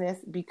own business,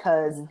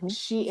 because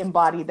she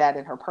embodied that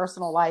in her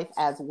personal life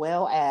as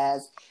well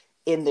as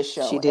in the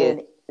show. She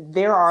did. And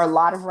there are a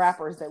lot of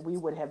rappers that we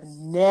would have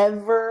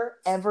never,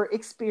 ever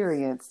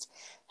experienced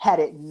had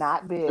it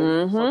not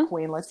been for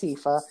Queen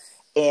Latifah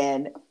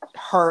and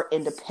her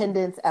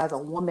independence as a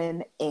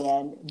woman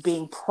and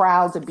being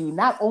proud to be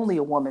not only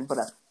a woman, but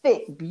a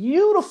thick,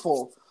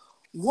 beautiful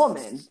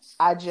woman.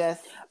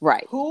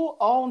 Who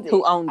owned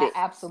it?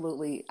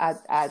 Absolutely.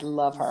 I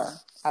love her.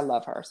 I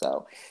love her.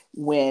 So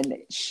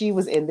when she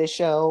was in this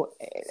show,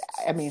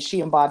 I mean,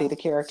 she embodied the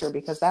character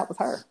because that was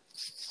her.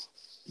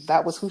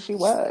 That was who she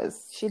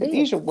was.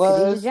 Khadijah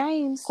was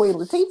James. Queen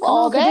Latifah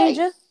all day.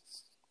 Khadijah.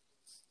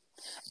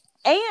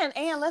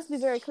 And let's be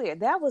very clear.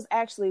 That was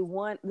actually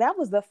that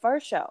was the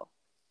first show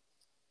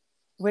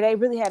where they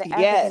really had an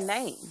African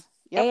name.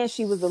 Yep. And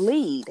she was the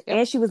lead.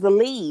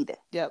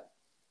 Yep.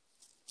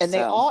 And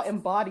they all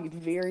embodied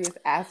various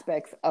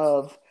aspects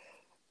of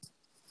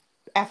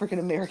African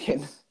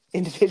American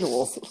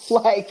individuals.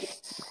 Like,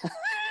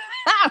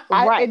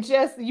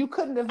 you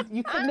couldn't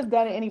have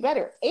done it any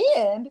better.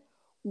 And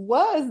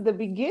was the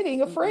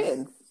beginning of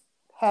Friends.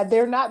 Had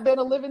there not been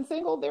a Living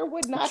Single, there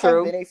would not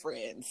have been a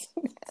Friends.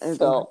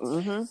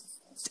 So,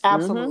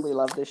 absolutely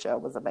love this show.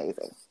 It was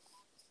amazing.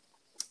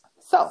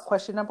 So,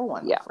 question number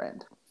 1, my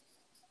friend.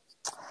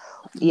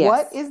 Yes.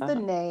 What is the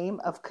name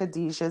of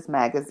Khadijah's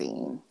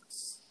magazine?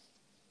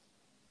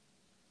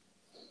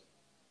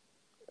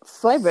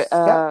 Flavor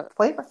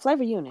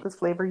Flavor Unit. Because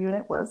Flavor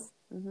Unit was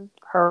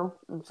Her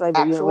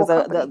Slavery was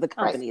the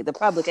company, right. The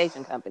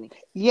publication company.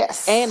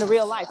 Yes, and the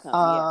real life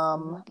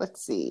company.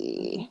 Let's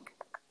see.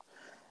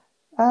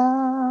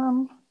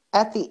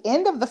 At the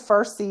end of the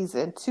first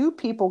season, 2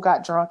 people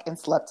got drunk and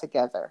slept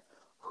together.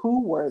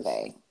 Who were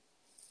they?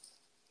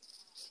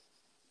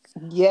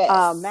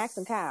 Yes, Max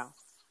and Kyle.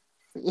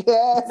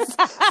 Yes,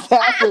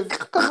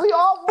 because we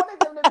all wanted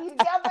them to be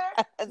together.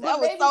 That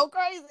was so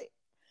crazy.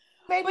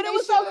 But it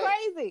was so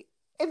crazy.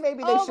 And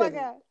maybe they shouldn't.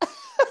 Oh my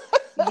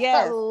God.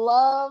 Yes. I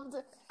loved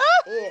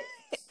it.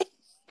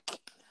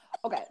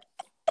 Okay.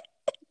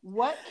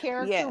 What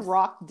character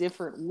rocked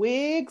different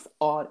wigs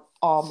on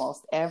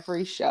almost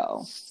every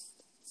show?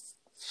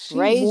 She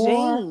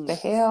wore the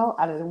hell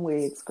out of them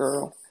wigs,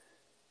 girl.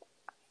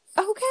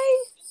 Okay.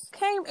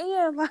 Came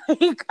in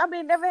like, I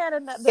mean, never had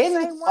the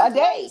same one a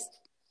day.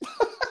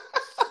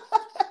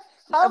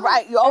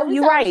 Right. Oh,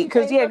 you're right.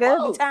 Because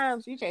every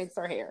time she changed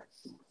her hair.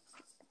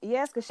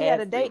 Yes, because she had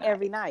a date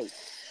every night.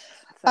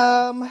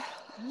 So.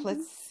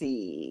 Let's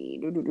see.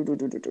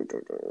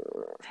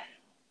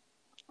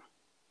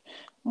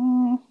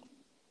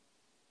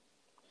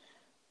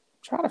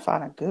 Try to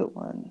find a good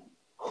one.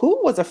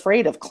 Who was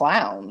afraid of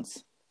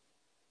clowns?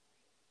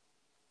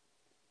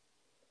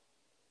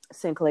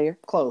 Sinclair.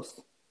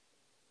 Close.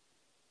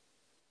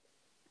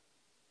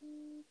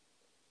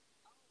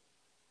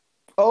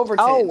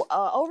 Overton.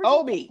 Overton.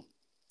 Obi.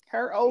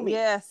 Her Obi.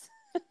 Yes.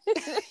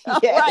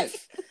 Yes.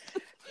 Right.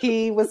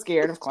 He was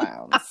scared of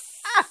clowns.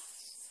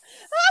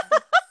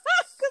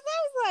 Because I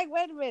was like,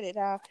 wait a minute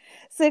now.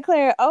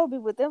 Sinclair and Obi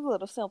with them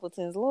little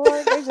simpletons.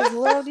 Lord, they just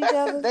loved each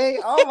other.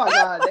 Oh my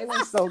God, they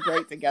were so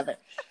great together.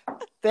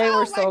 They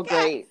were so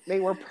great. They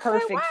were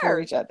perfect for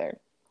each other.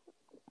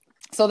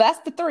 So that's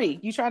the 3.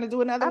 You trying to do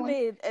another one? I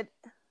mean,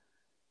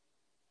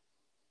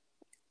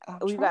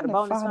 you got a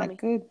bonus for me? A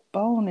good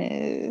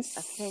bonus.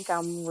 I think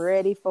I'm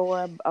ready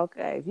for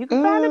okay. If you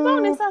can find a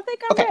bonus, I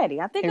think I'm ready.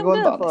 I think I'm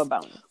good for a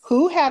bonus.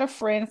 Who had a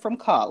friend from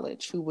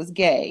college who was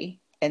gay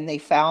and they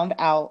found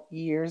out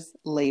years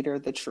later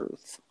the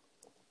truth?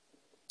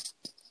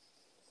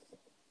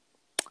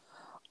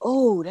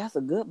 Oh, that's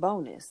a good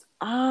bonus.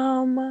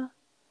 Nope.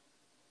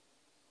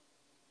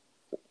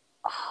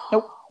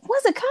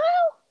 Was it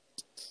Kyle?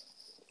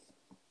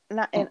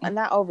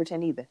 Not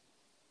Overton either.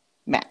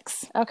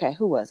 Max. Okay,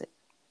 who was it?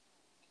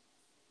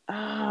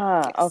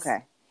 Yes.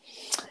 Okay.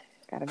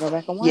 Gotta go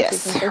back and watch it.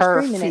 Yes,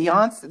 her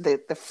fiance,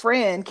 the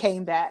friend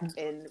came back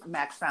and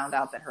Max found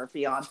out that her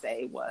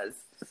fiance was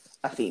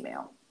a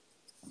female.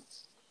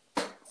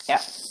 Yeah.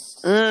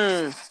 So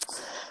it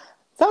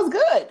was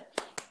good.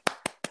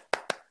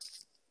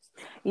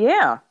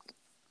 Yeah.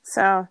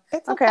 So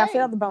okay, I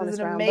failed the bonus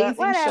round. It's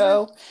an amazing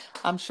show.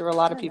 I'm sure a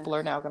lot of people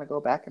are now going to go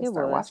back and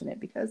start watching it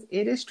because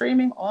it is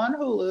streaming on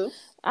Hulu.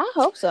 I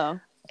hope so.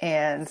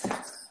 And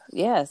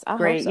yes, I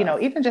great. Hope so.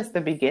 Even just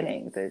the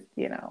beginning,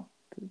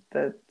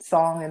 the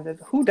song and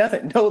who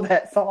doesn't know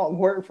that song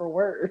word for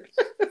word?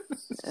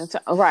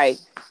 Right.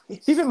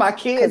 Even my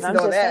kids know I'm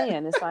just that.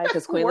 Saying, it's like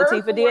because Queen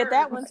Latifah did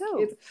that one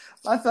too.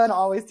 My son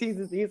always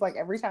teases me. He's like,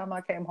 every time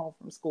I came home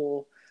from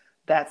school,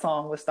 that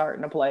song was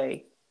starting to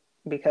play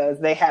because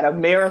they had a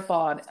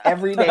marathon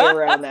every day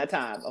around that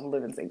time of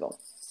Living Single,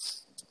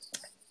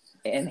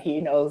 and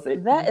he knows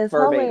it. That is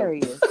verbatim.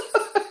 Hilarious.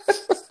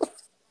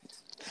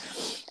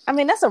 I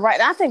mean, that's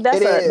I think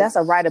that's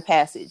a rite of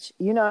passage.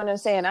 You know what I'm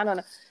saying? I don't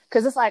know.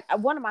 Because it's like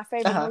one of my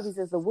favorite movies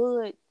is The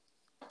Wood.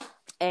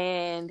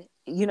 And,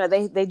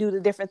 they do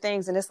the different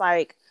things. And it's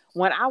like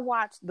when I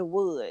watched The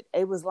Wood,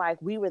 it was like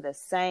we were the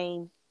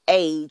same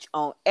age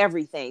on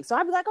everything. So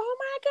I'd be like, oh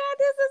my God,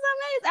 this is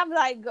amazing. I'd be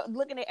like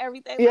looking at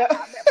everything. Yeah. Like, I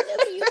remember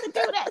this. We used to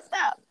do that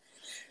stuff.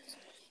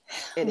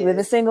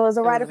 Living Single is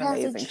a rite of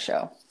passage. Amazing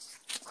show.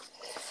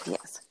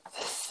 Yes.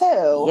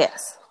 So,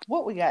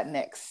 what we got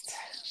next?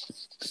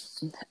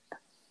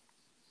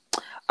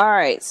 All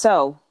right,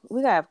 so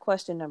we have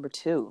question number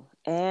 2.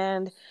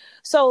 And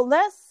so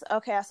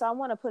so I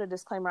want to put a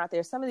disclaimer out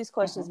there. Some of these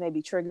questions may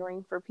be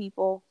triggering for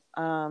people.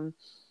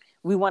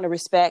 We want to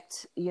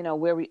respect,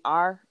 where we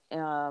are,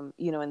 in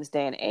this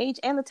day and age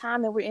and the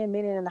time that we're in,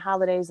 meaning in the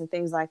holidays and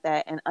things like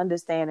that, and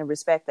understand and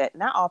respect that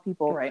not all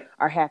people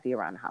are happy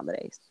around the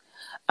holidays.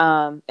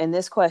 And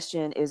this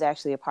question is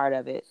actually a part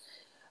of it.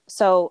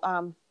 So,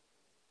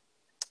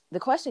 the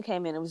question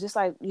came in, it was just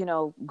like,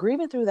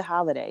 grieving through the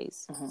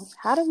holidays.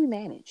 How do we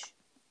manage?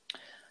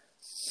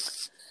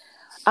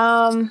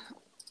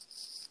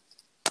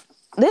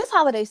 This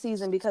holiday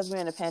season, because we're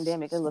in a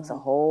pandemic, it looks a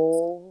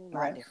whole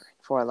lot different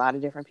for a lot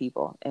of different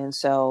people. And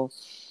so,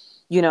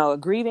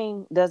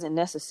 grieving doesn't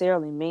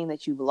necessarily mean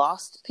that you've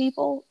lost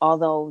people,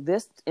 although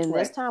this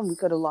time we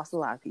could have lost a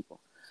lot of people.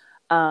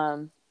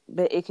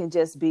 But it can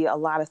just be a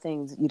lot of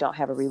things. You don't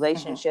have a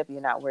relationship.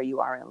 You're not where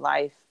you are in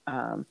life.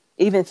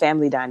 Even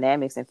family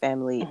dynamics and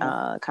family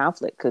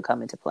conflict could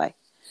come into play.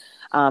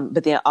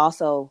 But then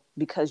also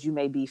because you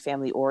may be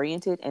family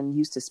oriented and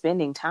used to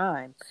spending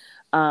time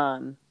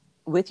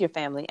with your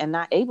family and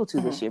not able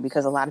to this year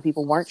because a lot of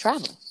people weren't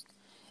traveling.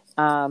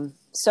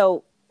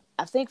 So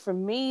I think for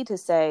me to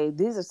say,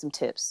 these are some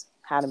tips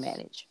how to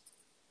manage.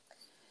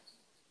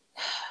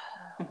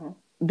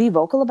 be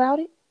vocal about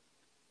it.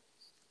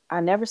 I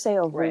never say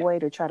avoid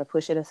right. or try to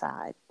push it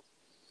aside,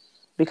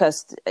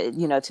 because,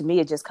 to me,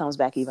 it just comes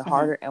back even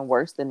harder and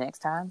worse the next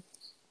time.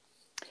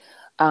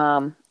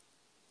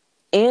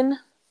 In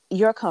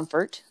your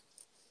comfort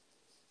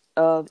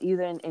of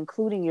either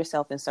including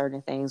yourself in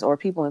certain things or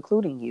people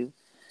including you,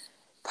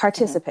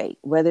 participate,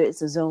 whether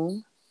it's a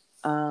Zoom,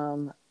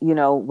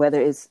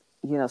 whether it's,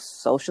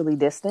 socially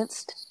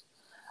distanced.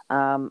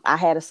 I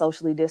had a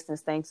socially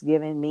distanced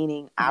Thanksgiving,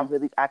 meaning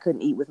I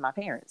couldn't eat with my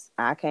parents.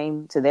 I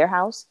came to their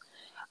house.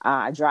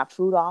 I dropped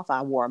food off.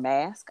 I wore a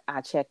mask.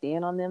 I checked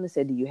in on them and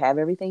said, do you have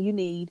everything you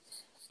need?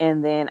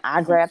 And then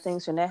I grabbed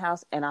things from their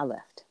house and I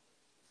left.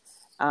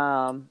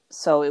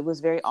 So it was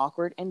very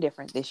awkward and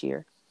different this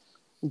year.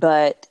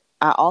 But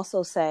I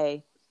also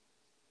say,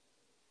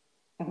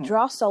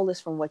 draw solace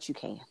from what you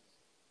can.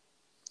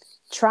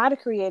 Try to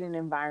create an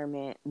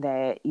environment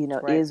that,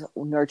 is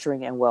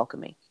nurturing and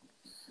welcoming.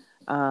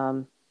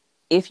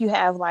 If you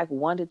have like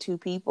 1 to 2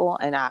 people,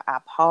 and I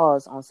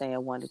pause on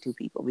saying 1 to 2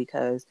 people,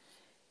 because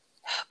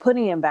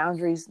putting in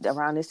boundaries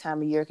around this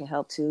time of year can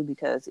help too,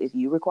 because if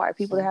you require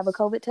people to have a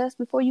COVID test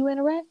before you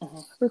interact,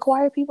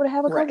 require people to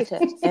have a COVID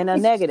test and a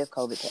negative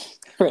COVID test.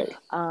 Right.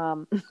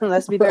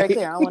 Let's be very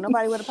clear. I don't want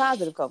nobody with a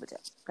positive COVID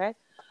test. Okay.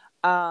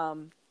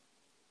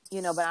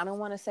 But I don't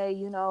want to say,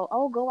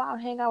 oh, go out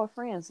and hang out with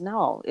friends.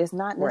 No, it's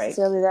not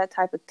necessarily that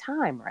type of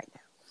time right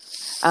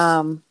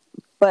now.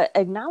 But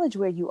acknowledge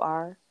where you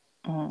are,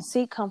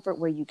 seek comfort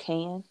where you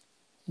can,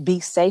 be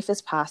safe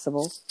as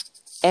possible,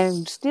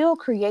 and still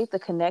create the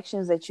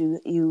connections that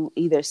you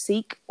either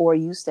seek or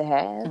used to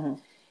have.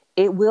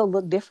 It will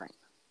look different.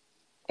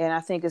 And I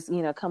think it's,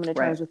 coming to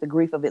terms with the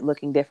grief of it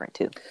looking different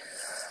too.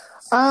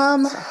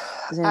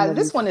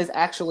 This one is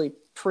actually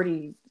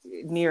pretty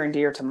near and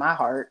dear to my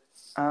heart.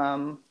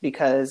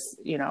 Because,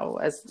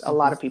 as a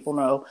lot of people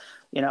know,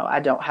 I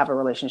don't have a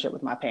relationship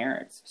with my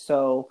parents.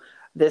 So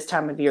this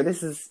time of year,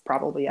 this is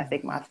probably, I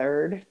think, my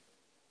third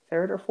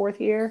or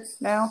fourth year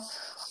now,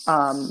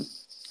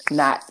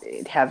 not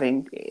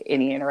having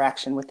any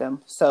interaction with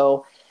them.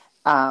 So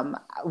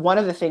one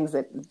of the things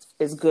that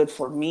is good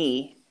for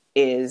me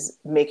is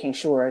making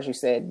sure, as you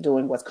said,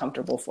 doing what's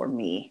comfortable for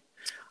me.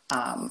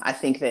 I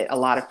think that a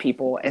lot of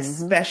people,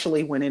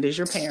 especially when it is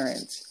your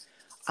parents,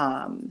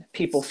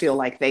 people feel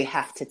like they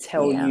have to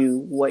tell you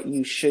what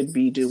you should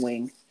be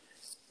doing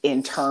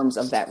in terms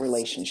of that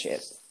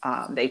relationship.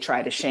 They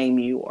try to shame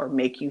you or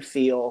make you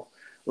feel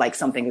like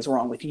something is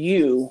wrong with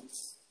you,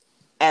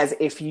 as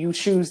if you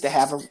choose to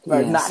have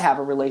or not have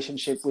a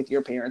relationship with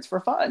your parents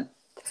for fun.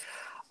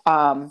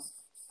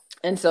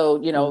 And so,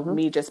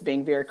 me just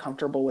being very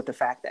comfortable with the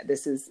fact that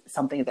this is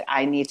something that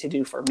I need to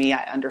do for me.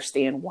 I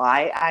understand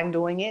why I'm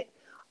doing it.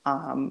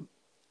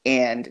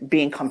 And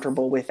being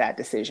comfortable with that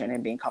decision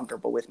and being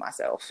comfortable with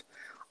myself.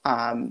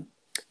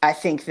 I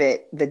think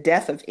that the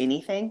death of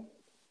anything,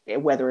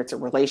 whether it's a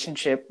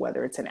relationship,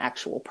 whether it's an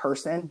actual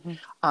person,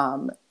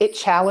 it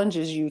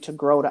challenges you to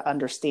grow to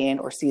understand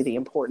or see the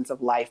importance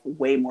of life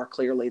way more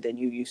clearly than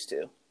you used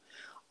to.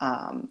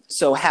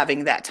 So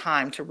having that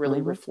time to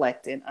really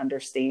reflect and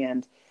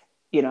understand,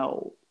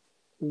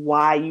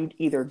 why you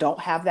either don't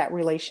have that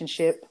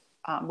relationship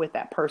with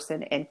that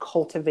person, and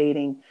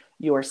cultivating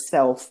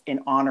yourself and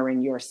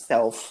honoring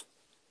yourself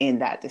in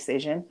that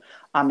decision.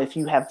 If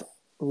you have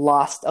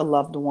lost a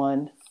loved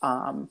one,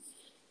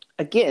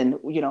 again,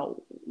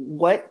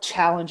 what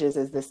challenges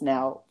is this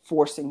now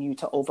forcing you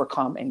to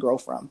overcome and grow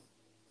from?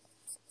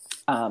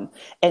 And,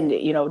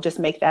 just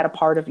make that a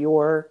part of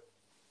your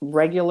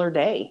regular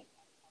day.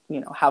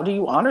 How do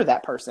you honor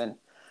that person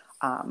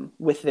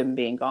with them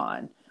being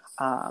gone?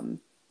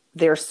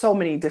 There are so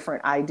many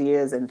different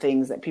ideas and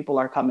things that people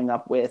are coming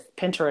up with.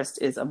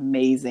 Pinterest is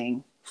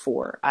amazing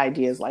for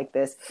ideas like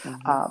this,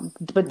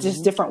 but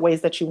just different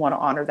ways that you want to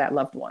honor that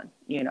loved one.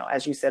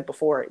 As you said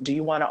before, do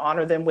you want to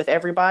honor them with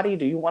everybody?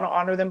 Do you want to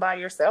honor them by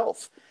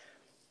yourself?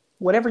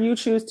 Whatever you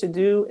choose to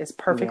do is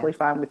perfectly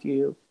fine with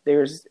you.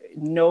 There's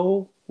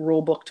no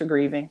rule book to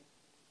grieving.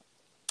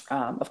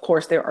 Of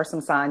course, there are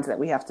some signs that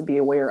we have to be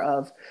aware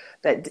of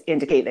that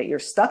indicate that you're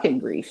stuck in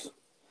grief.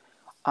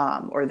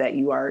 Or that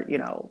you are,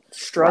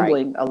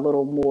 struggling a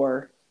little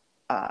more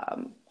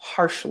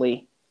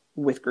harshly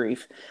with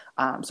grief.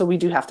 So we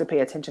do have to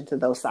pay attention to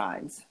those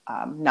signs.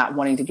 Not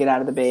wanting to get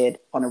out of the bed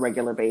on a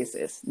regular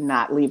basis,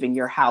 not leaving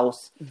your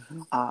house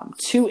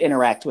to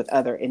interact with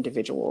other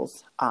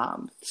individuals,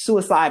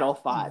 suicidal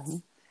thoughts,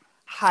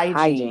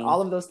 hygiene.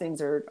 All of those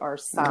things are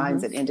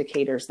signs and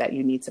indicators that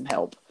you need some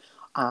help.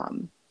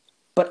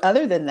 But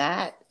other than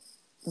that,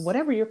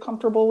 whatever you're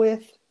comfortable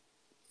with,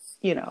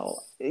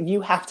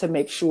 you have to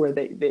make sure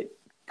that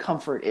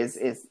comfort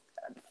is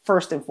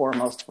first and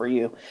foremost for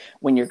you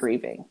when you're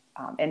grieving,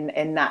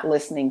 and not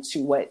listening to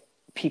what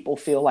people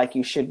feel like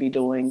you should be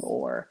doing,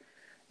 or,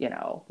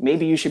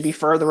 maybe you should be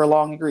further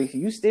along in grief.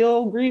 You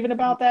still grieving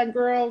about that,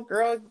 girl,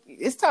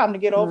 it's time to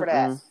get over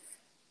that.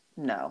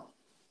 No,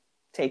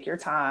 take your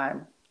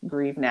time,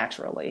 grieve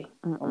naturally,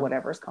 or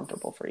whatever is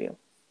comfortable for you.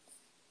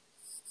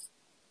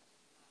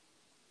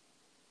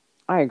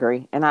 I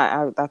agree. And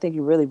I think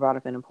you really brought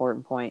up an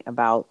important point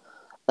about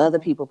other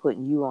people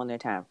putting you on their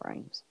time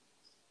frames.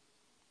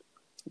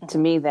 To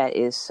me, that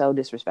is so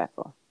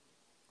disrespectful.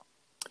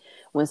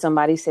 When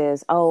somebody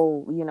says,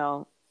 "Oh,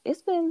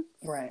 it's been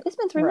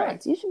 3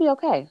 months. You should be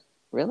okay."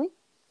 Really?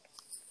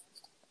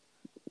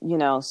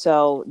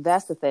 So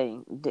that's the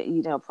thing.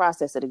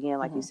 Process it again,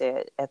 like you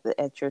said,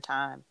 at your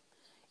time.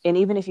 And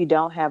even if you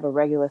don't have a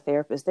regular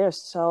therapist, there's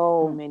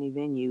so many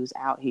venues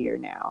out here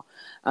now.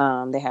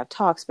 They have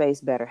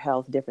Talkspace, Better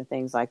Health, different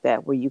things like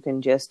that, where you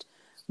can just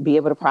be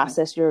able to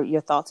process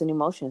your thoughts and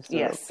emotions through.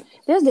 Yes.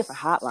 There's different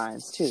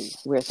hotlines too,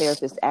 where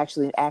therapists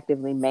actually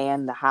actively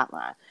man the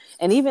hotline.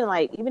 And even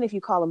if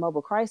you call a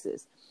mobile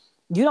crisis,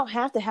 you don't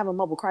have to have a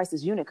mobile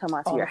crisis unit come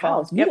out to your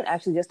house. You can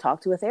actually just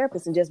talk to a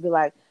therapist and just be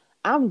like,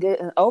 I'm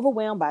getting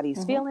overwhelmed by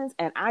these feelings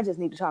and I just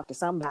need to talk to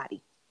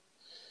somebody.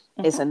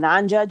 It's a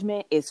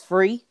non-judgment. It's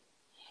free.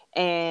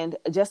 And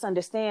just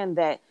understand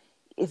that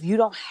if you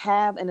don't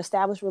have an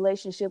established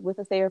relationship with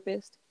a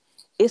therapist,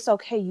 it's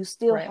okay. You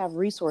still have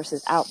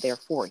resources out there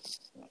for you.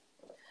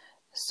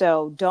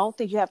 So don't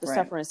think you have to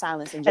suffer in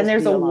silence. And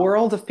there's a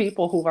world of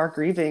people who are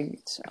grieving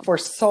for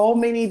so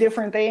many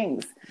different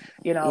things.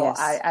 Yes.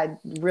 I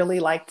really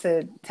like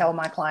to tell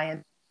my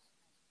clients,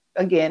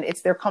 again,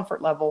 it's their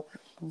comfort level,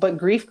 but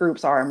grief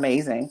groups are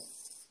amazing,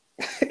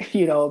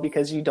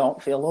 because you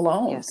don't feel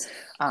alone. Yes.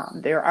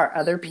 There are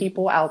other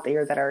people out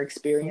there that are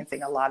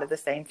experiencing a lot of the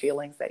same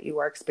feelings that you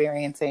are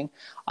experiencing.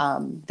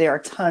 There are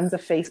tons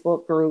of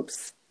Facebook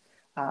groups.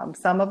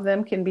 Some of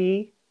them can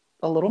be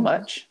a little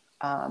much.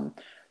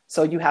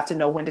 So you have to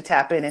know when to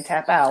tap in and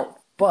tap out,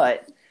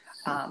 but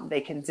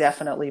they can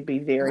definitely be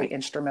very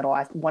instrumental.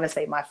 I want to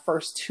say my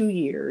first 2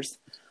 years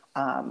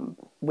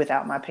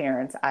without my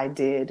parents, I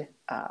did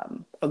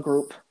a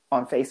group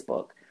on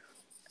Facebook.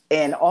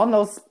 And on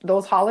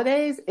those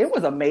holidays, it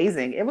was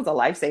amazing. It was a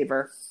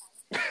lifesaver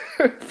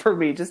for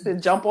me just to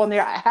jump on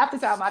there. Half the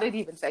time I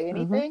didn't even say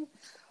anything,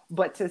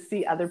 but to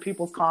see other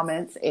people's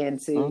comments and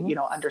to,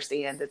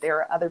 understand that there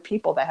are other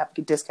people that have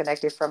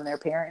disconnected from their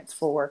parents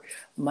for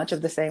much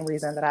of the same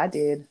reason that I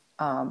did.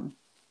 And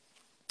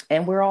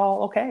we're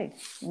all okay.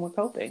 We're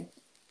coping,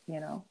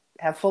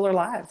 have fuller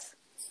lives.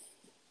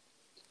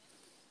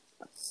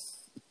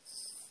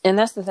 And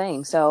that's the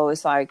thing. So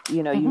it's like,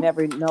 you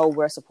never know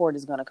where support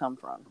is going to come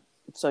from.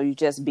 So you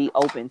just be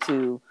open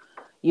to,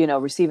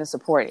 receiving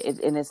support.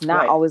 And it's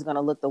not always going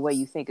to look the way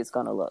you think it's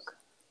going to look,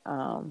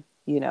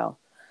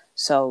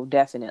 So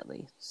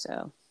definitely.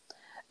 So,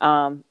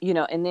 and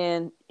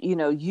then,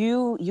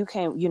 you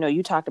came,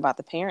 you talked about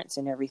the parents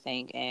and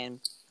everything. And,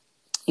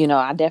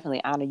 I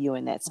definitely honor you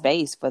in that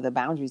space for the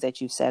boundaries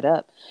that you've set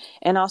up.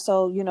 And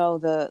also,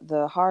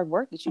 the hard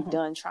work that you've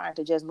done trying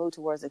to just move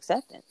towards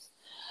acceptance.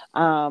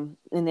 And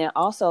then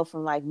also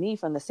from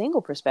the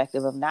single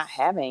perspective of not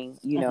having,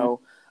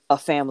 a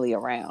family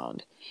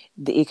around,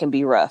 it can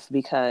be rough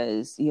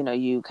because,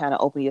 you kind of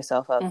open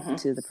yourself up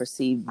to the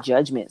perceived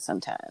judgment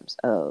sometimes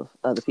of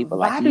other people.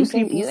 Why do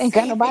people you ain't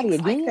got nobody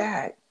again? Like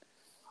that?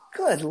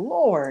 Good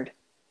Lord.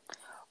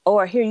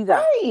 Or here you go.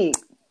 Right.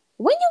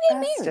 When you get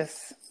married.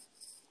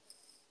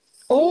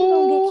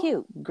 Oh, gonna get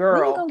cute. Girl.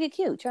 When you gonna get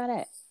cute? Try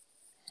that.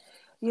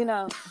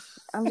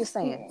 I'm just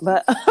saying.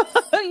 But,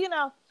 thank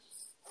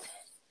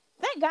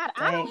God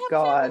I don't have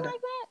a family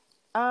like that.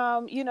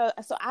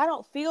 So I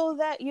don't feel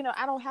that,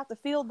 I don't have to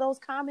feel those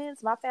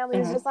comments. My family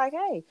is just like,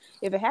 hey,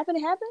 if it happened,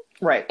 it happened.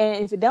 Right.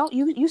 And if it don't,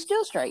 you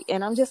still straight.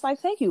 And I'm just like,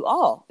 thank you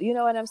all. You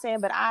know what I'm saying?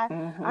 But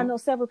I know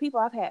several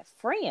people. I've had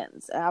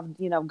friends. I've,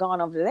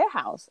 gone over to their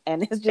house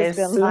and it's just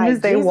as soon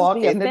as they walk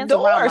in the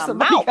door,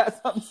 somebody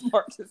got something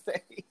smart to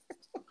say.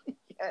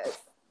 Yes.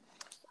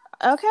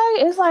 Okay,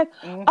 it's like,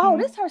 oh,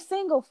 this her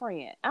single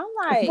friend. I'm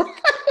like,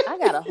 I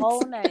got a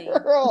whole name.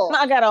 Girl.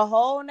 I got a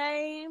whole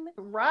name.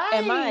 Right.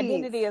 And my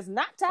identity is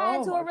not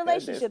tied to a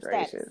relationship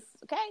status.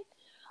 Okay.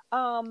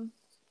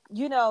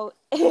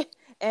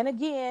 And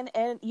again,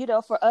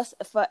 for us,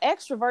 for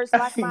extroverts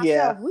like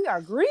myself, we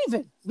are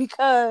grieving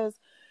because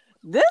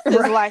this is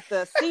like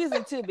the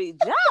season to be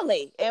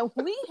jolly. And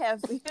we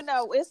have,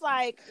 it's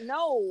like,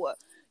 no,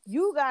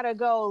 you gotta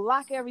go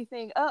lock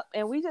everything up,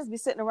 and we just be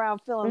sitting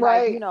around feeling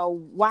like,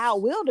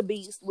 wild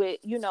wildebeest with,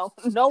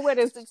 nowhere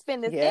to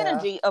spend this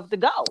energy of the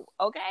go.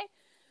 Okay,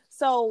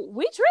 so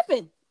we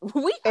tripping.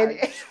 We are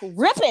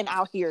tripping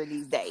out here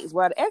these days.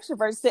 While the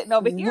extroverts sitting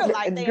over here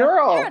like they're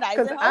in paradise.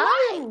 Because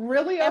I'm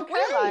really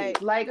okay.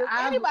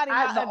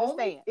 The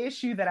only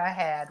issue that I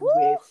had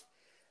with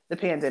the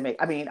pandemic,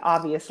 I mean,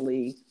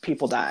 obviously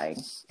people dying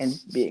and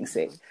being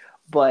sick,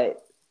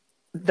 but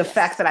the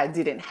fact that I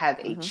didn't have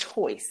a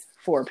choice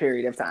for a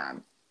period of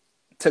time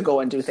to go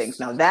and do things.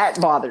 Now that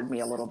bothered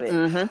me a little bit,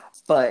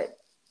 but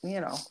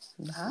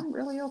I'm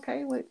really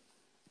okay with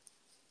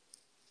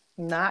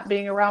not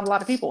being around a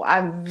lot of people.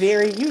 I'm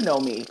very,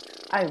 me,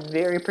 I'm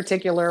very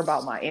particular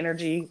about my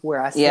energy,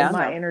 where I spend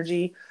my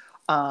energy,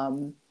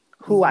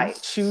 who I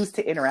choose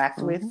to interact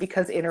with,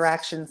 because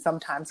interaction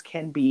sometimes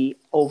can be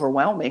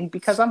overwhelming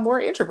because I'm more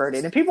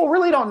introverted, and people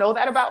really don't know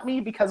that about me,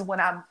 because when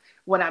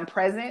I'm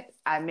present,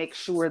 I make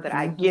sure that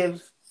I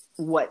give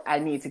what I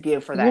need to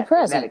give for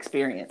that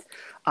experience.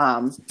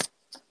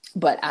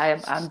 But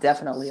I'm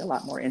definitely a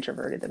lot more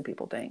introverted than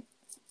people think.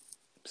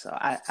 So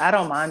I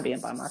don't mind being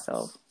by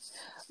myself.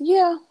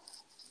 Yeah.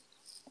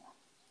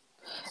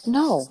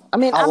 No, I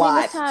mean,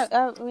 this time,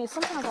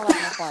 sometimes I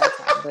like my quiet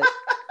time, but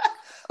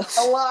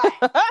a lot.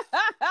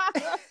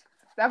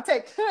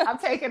 I'm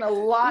taking a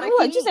lot of heat.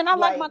 What you saying? I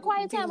like my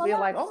quiet time. Being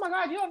like, oh my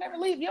God, you don't never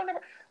leave. You don't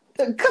never,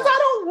 because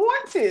I don't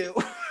want to.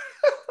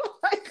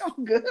 Like,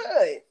 I'm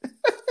good.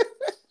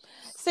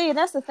 See,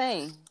 that's the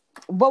thing.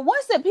 But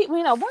once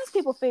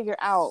people figure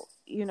out,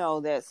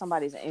 that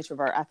somebody's an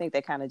introvert, I think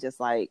they kind of just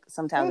like,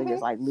 sometimes they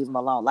just like leave them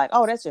alone. Like,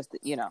 oh, that's just,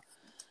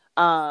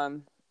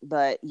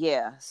 but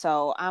yeah,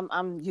 so I'm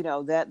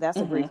that's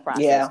a grief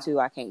process too.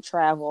 I can't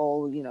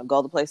travel,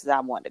 go the places I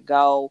want to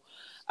go.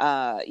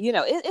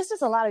 It's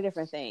just a lot of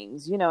different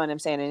things, you know what I'm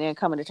saying? And then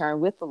coming to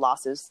terms with the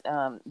losses,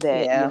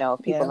 that,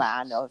 people that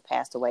I know have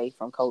passed away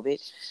from COVID,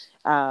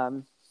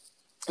 and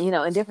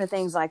different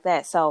things like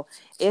that. So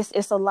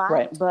it's a lot,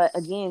 right. But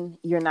again,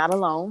 you're not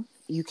alone.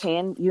 You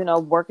can,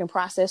 work and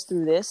process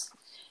through this,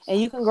 and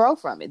you can grow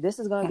from it. This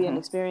is going to be an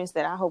experience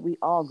that I hope we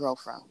all grow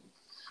from.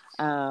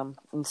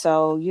 And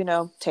so,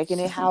 taking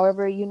it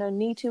however,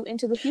 need to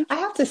into the future. I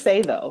have to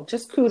say though,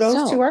 just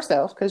kudos to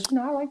ourselves. Cause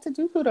I like to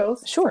do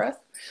kudos. Sure.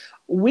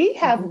 We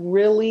have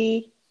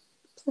really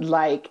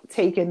like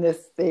taken this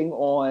thing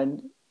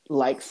on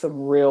like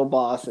some real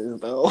bosses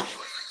though.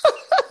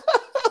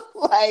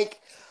 Like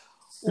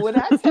when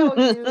I tell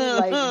you,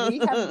 like we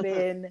have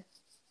been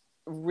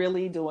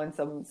really doing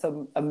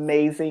some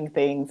amazing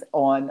things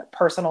on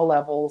personal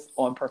levels,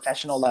 on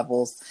professional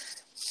levels.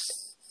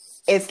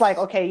 It's like,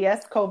 okay,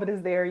 yes, COVID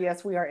is there.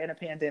 Yes, we are in a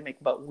pandemic,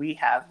 but we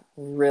have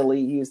really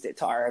used it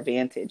to our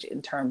advantage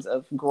in terms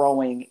of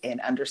growing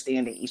and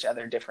understanding each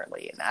other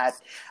differently. And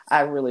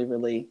I really,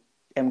 really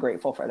am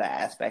grateful for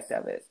that aspect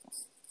of it.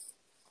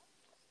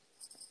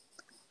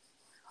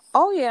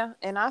 Oh yeah.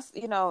 And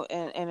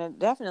and it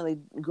definitely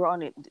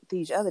growing to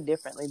each other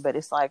differently, but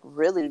it's like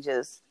really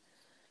just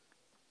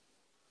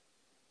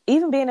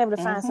even being able to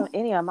find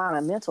any amount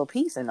of mental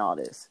peace in all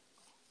this.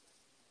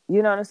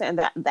 You know what I'm saying?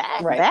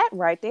 That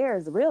right there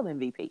is the real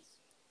MVP.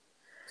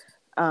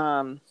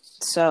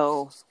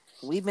 So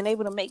we've been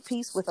able to make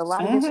peace with a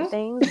lot of different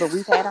things, but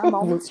we've had our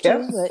moments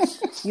too.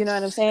 But you know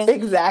what I'm saying?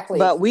 Exactly.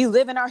 But we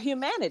live in our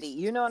humanity.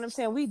 You know what I'm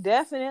saying? We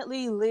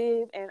definitely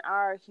live in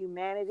our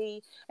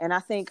humanity, and I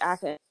think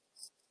I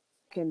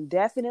can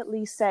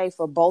definitely say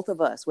for both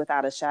of us,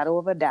 without a shadow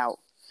of a doubt,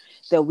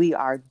 that we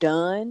are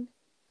done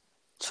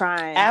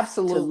trying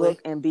to look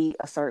and be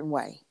a certain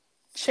way.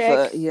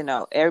 Check.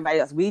 For, everybody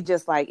else. We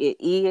just like it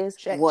is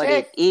what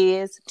it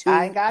is today.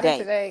 I ain't got it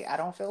today. I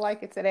don't feel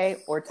like it today.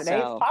 Or today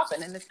it's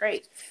popping and it's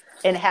great.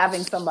 And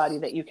having somebody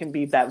that you can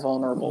be that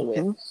vulnerable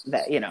with,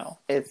 that,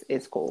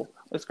 it's cool.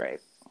 It's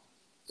great.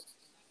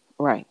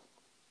 Right.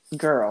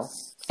 Girl.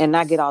 And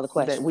not get all the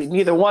questions.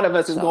 Neither one of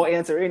us is going to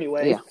answer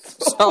anyway. Yeah.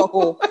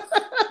 So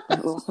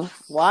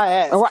why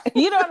ask? Right.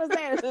 You know what I'm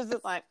saying? It's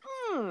just like,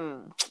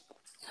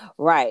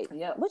 right.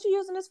 Yep. What you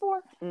using this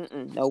for?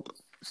 Nope.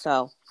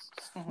 So,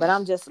 but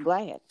I'm just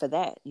glad for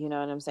that. You know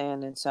what I'm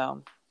saying? And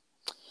so,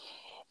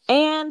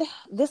 and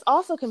this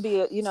also can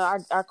be,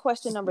 our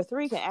question number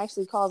 3 can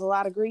actually cause a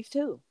lot of grief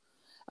too,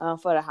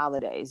 for the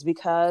holidays,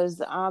 because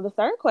the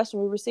third question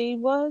we received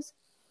was,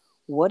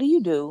 what do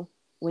you do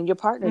when your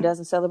partner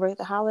doesn't celebrate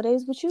the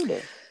holidays, but you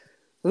do?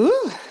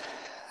 Ooh.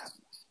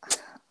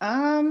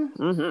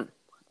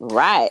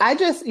 Right. I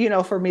just,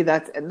 for me,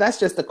 that's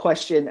just a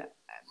question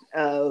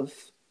of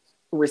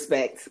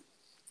respect.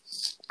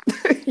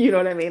 You know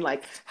what I mean?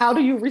 Like, how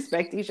do you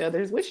respect each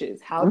other's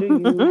wishes? How do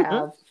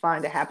you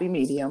find a happy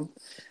medium?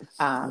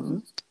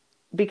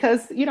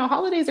 Because,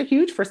 holidays are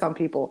huge for some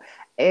people.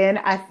 And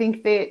I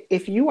think that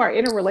if you are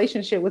in a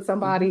relationship with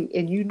somebody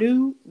and you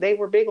knew they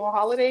were big on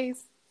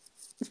holidays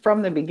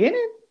from the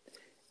beginning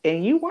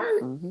and you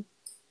weren't,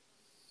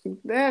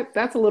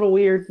 that's a little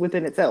weird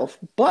within itself.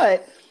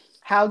 But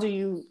how do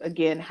you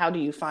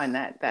find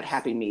that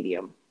happy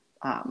medium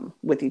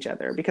with each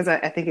other? Because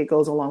I think it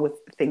goes along with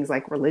things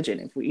like religion.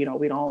 If we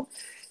don't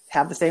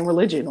have the same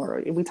religion,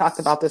 or we talked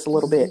about this a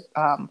little bit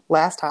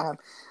last time,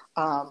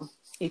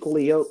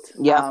 equally yoked.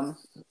 Yeah,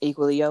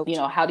 equally yoked.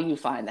 How do you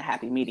find the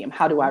happy medium?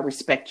 How do I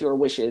respect your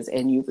wishes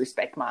and you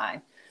respect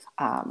mine?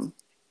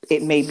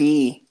 It may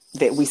be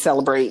that we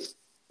celebrate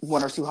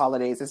 1 or 2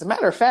 holidays. As a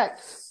matter of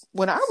fact,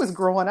 when I was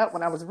growing up,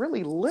 when I was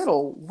really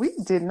little, we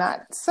did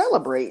not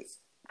celebrate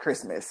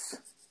Christmas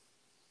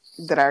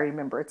that I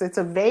remember. It's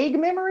a vague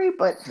memory,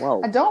 but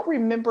I don't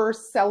remember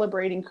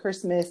celebrating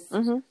Christmas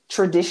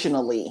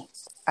traditionally,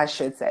 I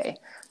should say.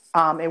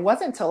 It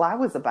wasn't until I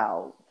was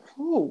about,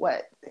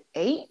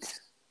 8,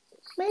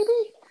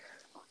 maybe,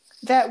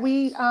 that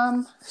we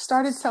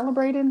started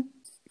celebrating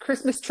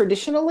Christmas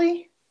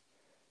traditionally.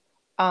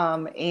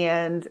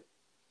 And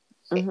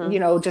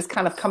just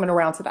kind of coming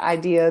around to the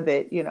idea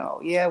that,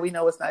 we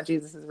know it's not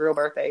Jesus' real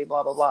birthday,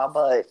 blah, blah, blah,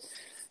 but,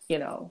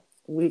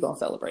 we gonna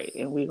celebrate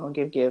and we gonna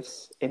give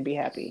gifts and be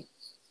happy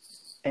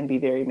and be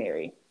very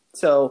merry.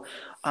 So,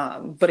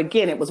 but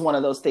again, it was one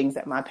of those things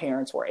that my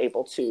parents were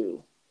able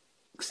to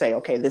say,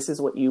 okay, this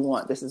is what you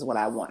want. This is what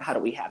I want. How do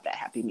we have that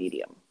happy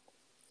medium?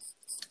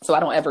 So I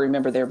don't ever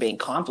remember there being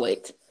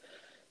conflict.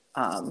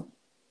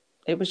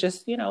 It was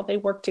just, you know, they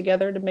worked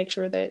together to make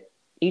sure that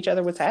each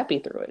other was happy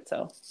through it.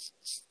 So.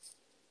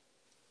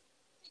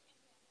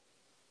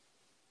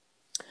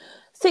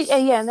 See,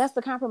 yeah, and that's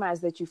the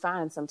compromise that you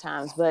find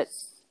sometimes. But,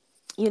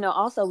 you know,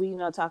 also we, you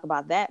know, talk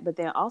about that, but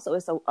then also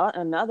it's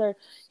another,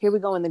 here we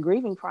go in the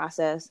grieving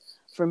process.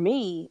 For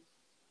me,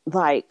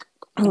 like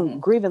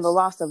grieving the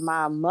loss of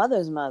my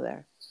mother's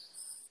mother,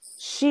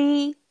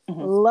 she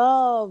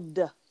loved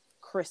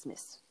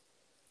Christmas.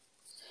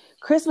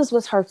 Christmas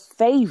was her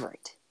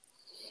favorite.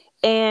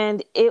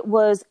 And it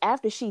was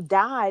after she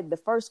died, the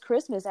first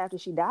Christmas after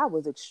she died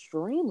was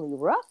extremely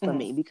rough for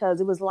me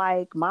because it was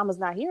like, Mama's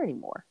not here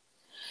anymore.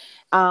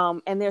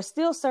 And there's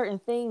still certain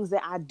things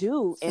that I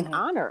do in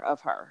honor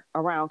of her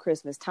around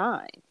Christmas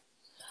time.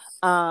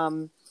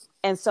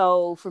 And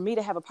so for me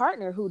to have a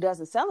partner who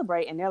doesn't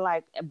celebrate, and they're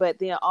like, but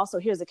then also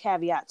here's a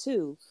caveat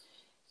too,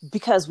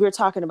 because we're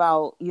talking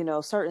about, you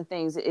know, certain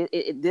things,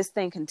 this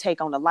thing can take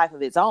on a life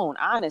of its own,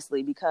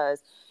 honestly,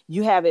 because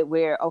you have it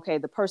where, okay,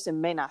 the person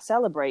may not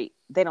celebrate.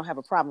 They don't have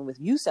a problem with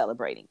you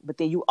celebrating, but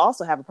then you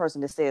also have a person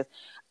that says,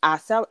 I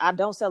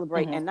don't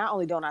celebrate. And not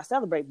only don't I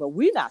celebrate, but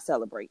we not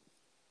celebrate.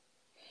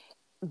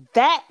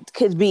 That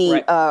could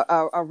be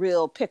a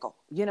real pickle.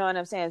 You know what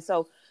I'm saying?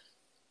 So,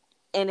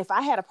 and if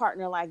I had a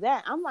partner like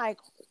that, I'm like,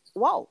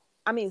 whoa.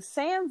 I mean,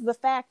 sans the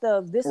fact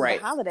of this is a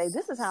holiday,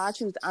 this is how I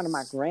choose to honor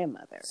my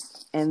grandmother.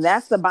 And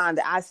that's the bond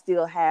that I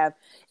still have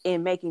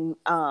in making,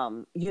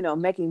 you know,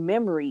 making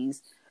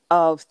memories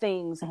of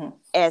things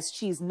as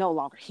she's no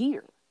longer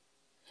here.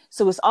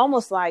 So it's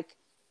almost like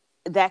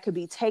that could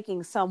be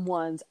taking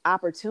someone's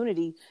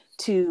opportunity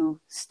to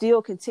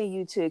still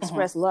continue to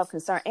express love,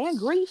 concern, and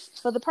grief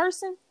for the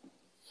person.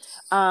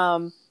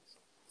 And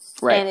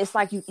it's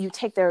like you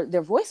take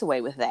their voice away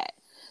with that.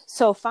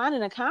 So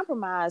finding a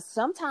compromise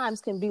sometimes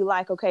can be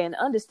like, okay, an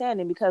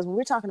understanding, because when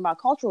we're talking about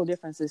cultural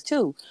differences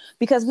too,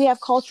 because we have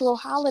cultural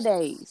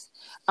holidays.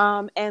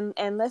 And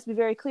let's be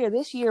very clear,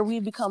 this year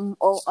we've become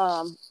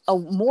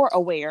more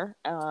aware,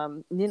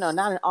 you know,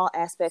 not in all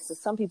aspects. So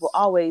some people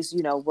always,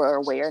 you know, were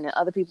aware, and then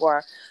other people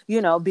are, you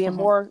know, being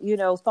more, you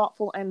know,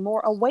 thoughtful and more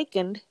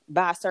awakened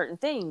by certain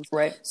things.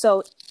 Right.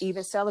 So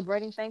even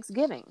celebrating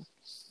Thanksgiving.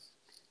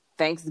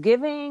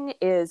 Thanksgiving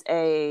is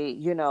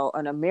you know,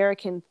 an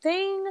American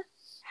thing.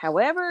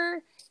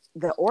 However,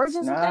 the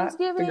origins of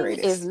Thanksgiving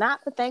is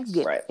not the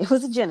Thanksgiving. Right. It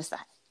was a genocide.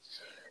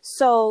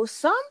 So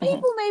some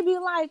people may be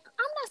like,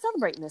 I'm not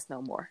celebrating this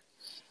no more.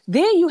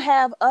 Then you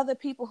have other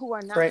people who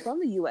are not from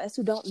the U.S.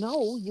 who don't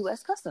know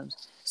U.S.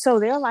 customs. So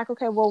they're like,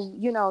 okay, well,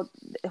 you know,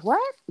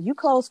 what? You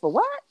close for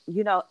what?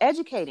 You know,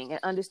 educating and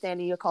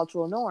understanding your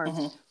cultural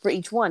norms for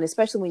each one,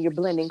 especially when you're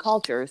blending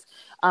cultures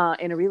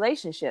in a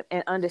relationship,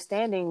 and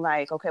understanding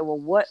like, okay, well,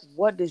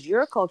 what does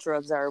your culture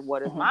observe?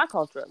 What does my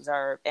culture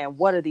observe? And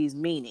what are these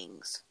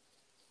meanings?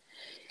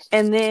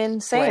 And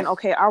then saying,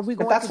 okay, are we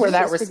going to do this together? But that's where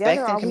that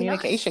respect and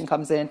communication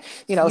comes in.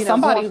 You know,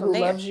 somebody who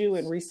loves you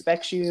and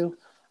respects you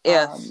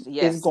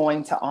is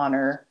going to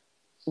honor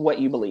what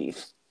you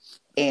believe,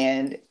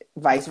 and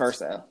vice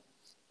versa.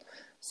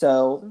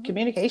 So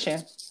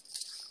communication,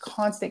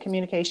 constant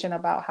communication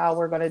about how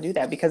we're going to do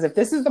that. Because if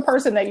this is the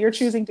person that you're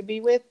choosing to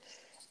be with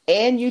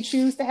and you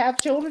choose to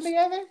have children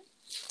together,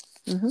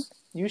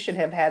 you should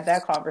have had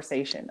that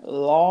conversation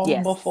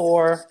long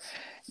before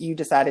you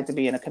decided to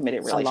be in a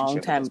committed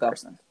relationship with this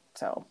person.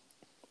 So.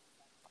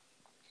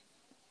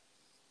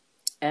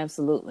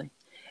 Absolutely.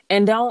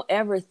 And don't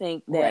ever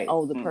think that,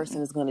 the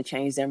person is going to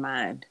change their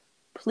mind.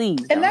 Please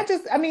don't. And that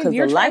just, I mean,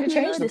 you're trying to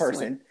change the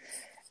person.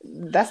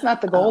 That's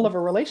not the goal of a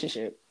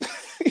relationship.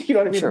 You know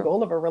what I mean? The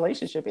goal of a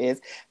relationship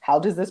is, how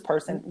does this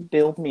person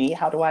build me?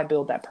 How do I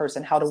build that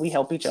person? How do we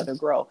help each other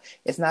grow?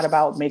 It's not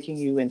about making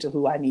you into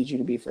who I need you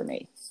to be for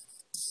me.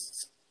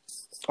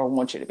 Or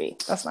want you to be.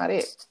 That's not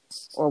it.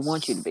 Or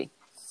want you to be.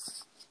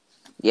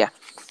 Yeah.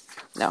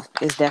 No,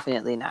 it's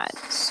definitely not.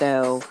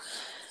 So,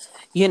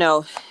 you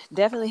know,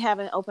 definitely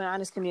having open,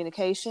 honest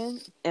communication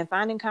and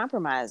finding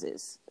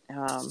compromises.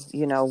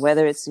 You know,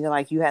 whether it's, you know,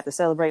 like you have to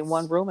celebrate in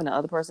one room and the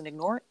other person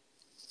ignore it,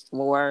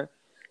 or,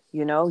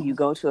 you know, you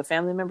go to a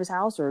family member's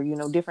house, or, you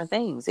know, different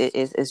things.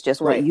 It's just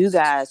what you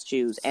guys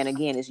choose. And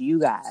again, it's you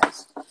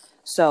guys.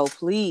 So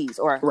please,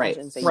 or I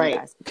shouldn't say you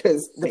guys,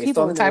 because the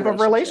people in the type of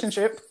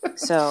relationship.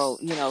 So,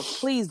 you know,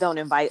 please don't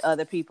invite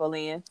other people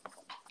in.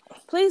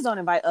 Please don't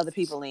invite other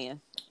people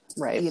in.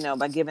 Right. You know,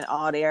 by giving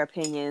all their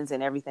opinions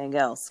and everything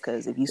else.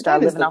 Because if you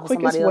start living off of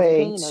somebody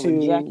else's opinion, they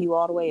will jack you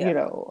all the way up. You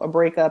know, a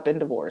breakup and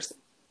divorce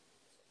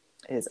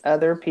is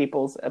other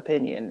people's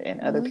opinion and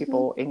other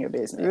people in your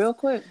business. Real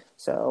quick.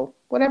 So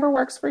whatever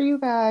works for you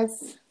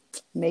guys,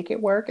 make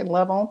it work and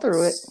love on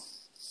through it.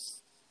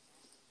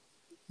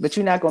 But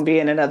you're not going to be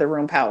in another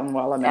room pouting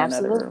while I'm in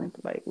another room.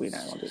 Like, we're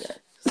not going to do that.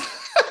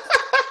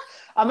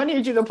 I'm going to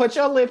need you to put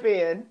your lip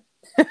in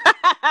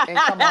and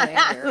come on in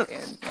here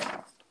and, you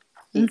know,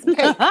 eat some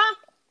cake.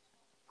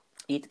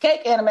 Eat the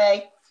cake,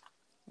 Anime.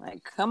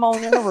 Like, come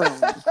on in the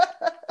room.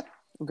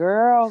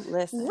 Girl,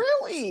 listen.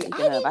 Really?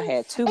 I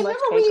had too much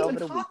cake over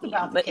the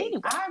weekend. But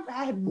anyway.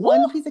 I had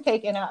one piece of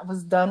cake and I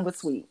was done with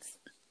sweets.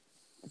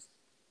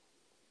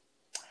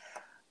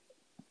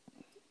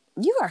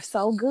 You are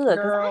so good.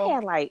 Because I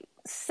had like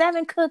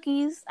 7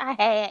 cookies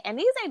and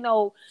these ain't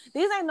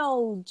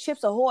no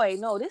Chips Ahoy.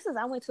 No,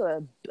 I went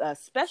to a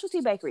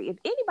specialty bakery. If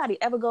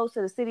anybody ever goes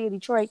to the city of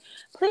Detroit,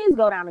 please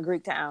go down to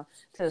Greektown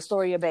to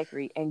Astoria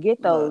Bakery and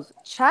get those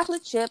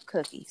chocolate chip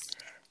cookies.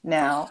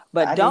 Now,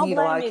 but don't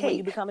blame me when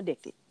you become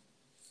addicted.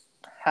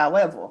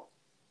 However,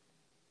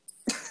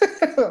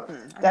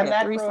 that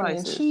macaroni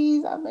and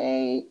cheese I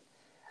made,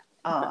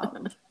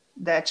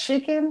 that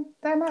chicken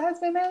that my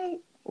husband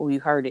made. Oh,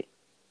 you heard it.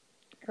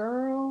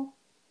 Girl,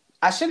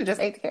 I should have just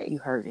ate the cake. You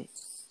heard it.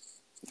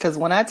 Because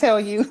when I tell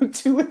you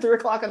 2 or 3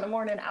 o'clock in the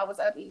morning, I was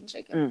up eating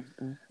chicken.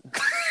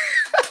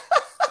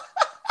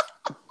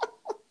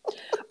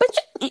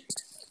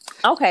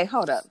 Okay,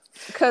 hold up.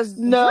 Because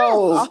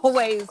no,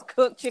 always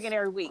cook chicken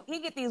every week. He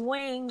get these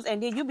wings,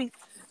 and then you be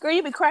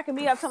cracking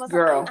me up. Telling me,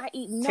 girl, I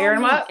eat no tear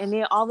them up, and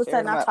then all of a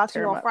sudden I talk to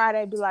you on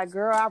Friday, be like,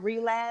 girl, I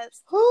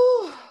relapsed.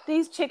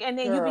 These chicken, and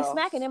then you be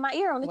smacking in my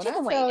ear on the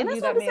chicken wing, and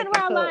that's why we sit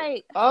around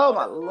like, oh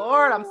my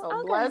Lord, I'm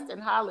so blessed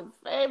and highly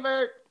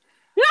favored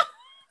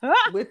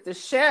with the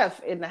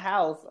chef in the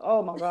house.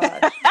 Oh my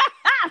God,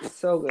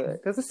 so good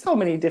because there's so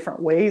many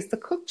different ways to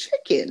cook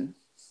chicken.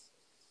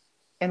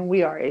 And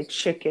we are a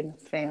chicken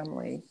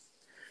family.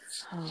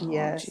 Oh,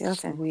 yes,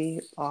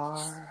 we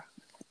are.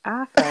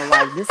 I feel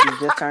like this is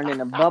just turned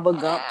into Bubba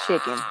Gump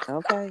chicken.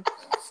 Okay.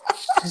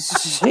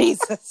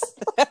 Jesus.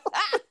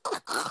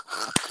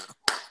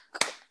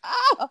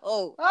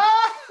 So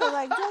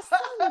like, just so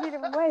many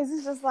different ways.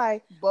 It's just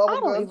like, I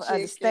don't even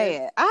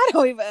understand.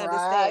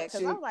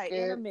 Because I'm like,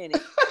 in a minute.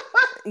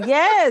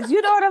 Yes,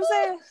 you know what I'm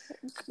saying?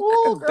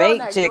 Ooh, girl,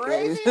 baked chicken.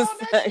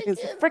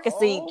 It's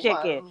fricasseed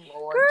chicken.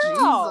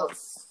 Girl.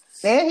 Jesus.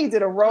 And he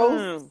did a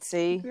roast.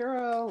 See?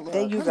 Girl, look,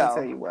 there you go.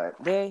 Tell you what.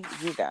 There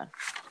you go.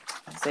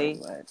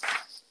 See?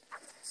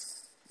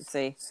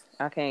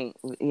 I can't,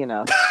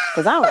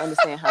 because I don't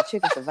understand how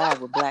chicken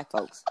survive with black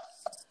folks.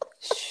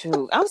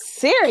 Shoot, I'm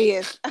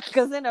serious.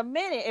 Because in a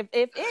minute,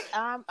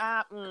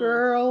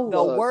 girl,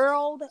 the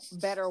world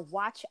better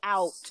watch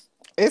out.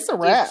 It's a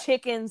wrap. If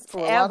chickens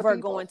ever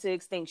go into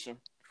extinction.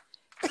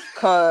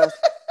 Because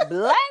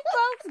black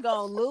folks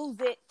gonna lose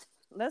it.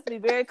 Let's be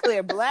very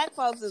clear. Black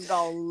folks is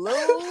gonna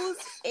lose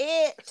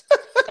it.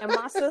 And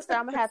my sister,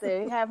 I'm gonna have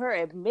to have her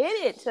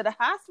admitted to the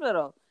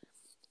hospital.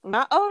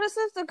 My older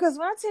sister, because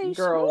when I tell you,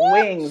 girl,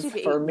 wings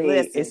for me,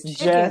 it's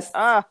just,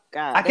 oh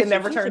God, I can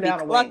never turn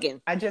down a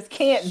wing. I just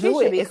can't do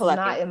it. It's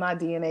not in my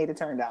DNA to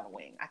turn down a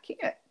wing. I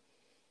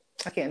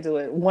can't do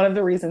it. One of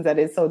the reasons that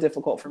it's so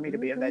difficult for me to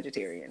be a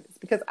vegetarian is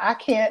because I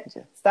can't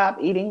stop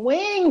eating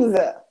wings.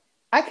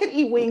 I could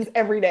eat wings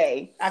every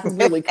day. I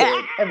really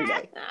could every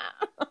day.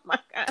 Oh my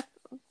God.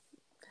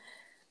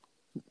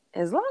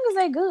 As long as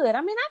they're good.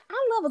 I mean,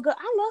 I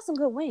love some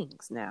good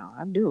wings now.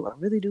 I do. I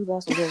really do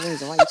love some good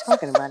wings. And while you're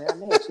talking about it, I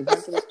may actually go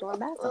to the store and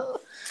buy some.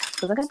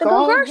 Because I got to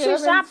go grocery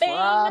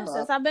shopping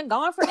since I've been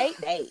gone for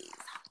 8 days.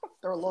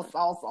 Throw a little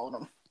sauce on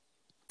them.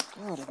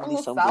 Oh, they're really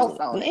so good.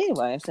 But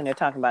anyway, I'm sitting there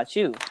talking about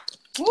you.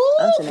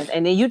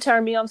 And then you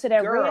turn me on to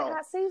that red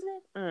hot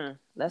seasoning.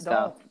 Let's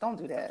go. Don't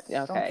do that.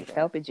 Okay.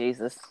 Help it,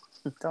 Jesus.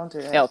 Don't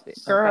do that. Help it.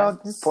 Girl,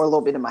 just pour a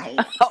little bit in my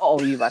hand. Oh,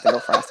 you about to go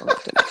fry some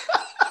up today.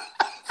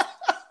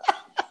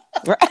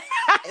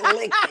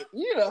 Lick it.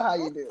 You know how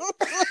you do.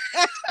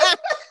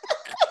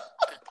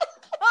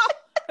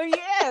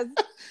 Yes.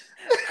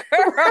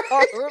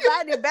 Girl,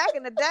 reminded back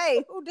in the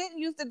day, who didn't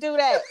used to do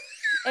that?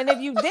 And if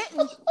you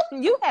didn't,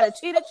 you had a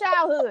cheated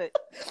childhood.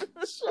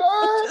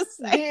 Sure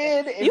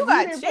did. You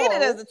got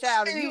cheated as a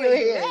child. And you would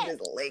do that.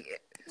 Just lick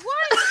it.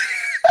 What?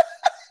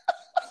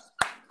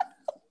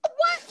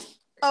 What?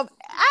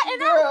 I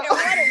don't care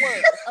what it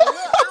was. I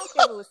don't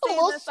care if it was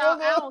seasoning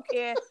salt.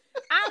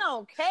 I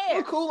don't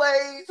care.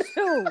 Kool-Aid.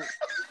 Dude.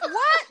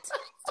 What?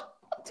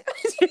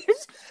 Okay.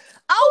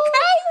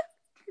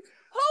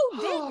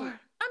 Who didn't?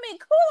 I mean,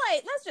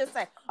 Kool-Aid, let's just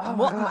say.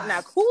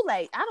 Now,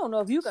 Kool-Aid, I don't know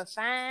if you can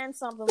find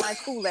something like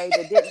Kool-Aid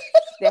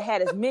that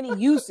had as many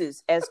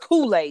uses as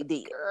Kool-Aid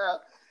did.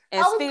 Girl,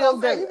 and still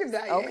does. You can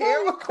dye your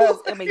hair with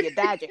Kool-Aid. You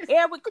dyed your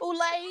hair with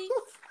Kool-Aid.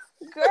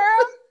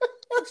 Girl,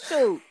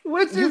 shoot.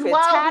 Which is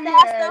why we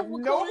had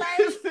no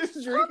business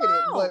drinking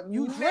it. But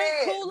you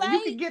drink Kool-Aid.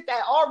 You can get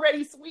that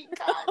already sweet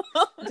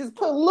kind. Just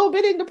put a little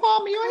bit in the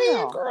palm of your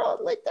hand, girl,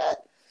 like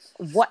that.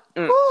 What?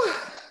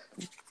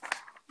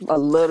 A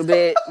little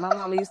bit. My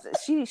mom used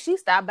to. She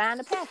stopped buying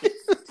the packets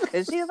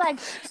because she was like,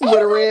 hey,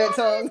 with a red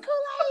tongue.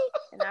 Kool-Aid.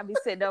 And I'd be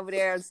sitting over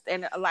there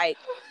and like,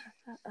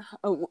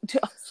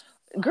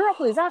 girl,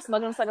 please! I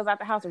smuggle them suckers out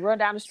the house and run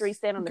down the street,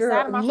 stand on the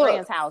side of my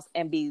friend's house,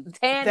 and be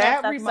tearing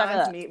that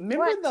reminds me.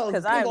 Remember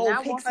those big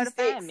old pixie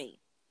sticks? Me.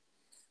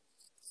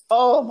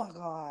 Oh my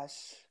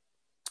gosh!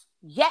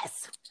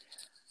 Yes.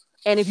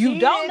 And if you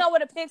don't know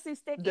what a pixie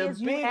stick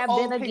is, you have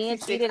been again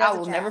cheated. I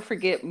will never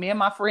forget. Me and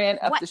my friend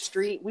up the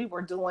street, we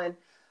were doing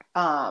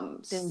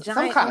some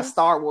kind of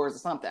Star Wars or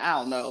something. I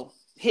don't know.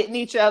 Hitting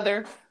each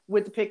other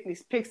with the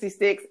pixie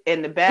sticks,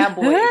 and the bad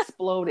boy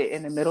exploded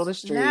in the middle of the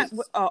street.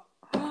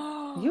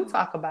 You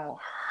talk about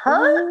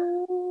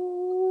her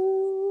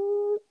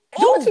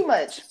doing too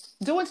much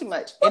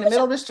in the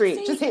middle of the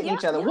street, just hitting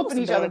each other, whooping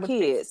each other with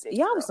kids.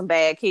 Y'all were some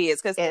bad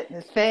kids, because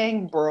the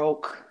thing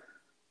broke.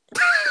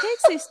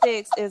 Pixie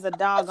sticks is a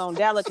doggone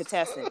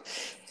delicatessen.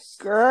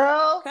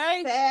 Girl,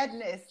 okay.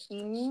 Sadness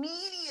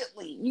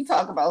immediately. You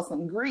talk about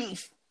some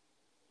grief.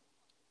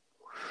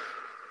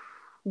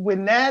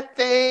 When that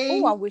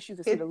thing I wish you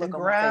could see the look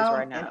on my face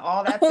right now. And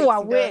all that I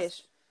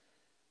wish.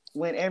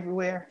 Went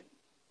everywhere.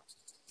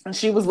 And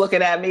she was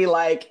looking at me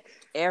like,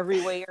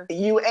 everywhere.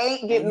 You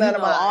ain't getting none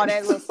of mine. All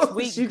that little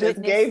sweet She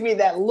just gave me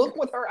that look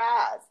with her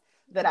eyes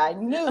that I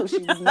knew she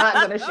was not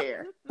going to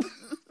share.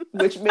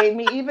 Which made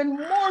me even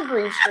more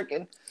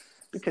grief-stricken,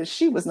 because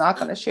she was not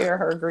going to share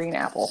her green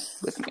apple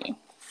with me.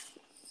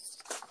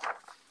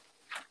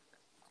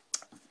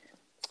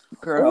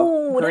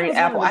 Girl, green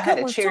apple. I had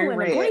a cherry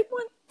red.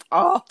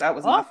 Oh, that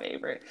was my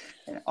favorite.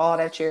 And all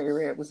that cherry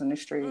red was in the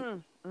street.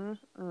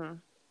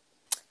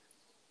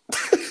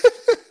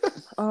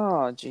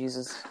 Oh,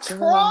 Jesus.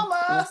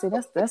 Trauma. See,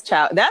 that's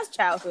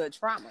childhood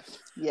trauma.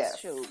 Yes.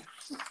 Shoot.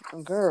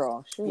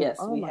 Girl, shoot. Yes,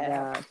 oh my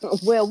God.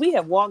 Well, we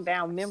have walked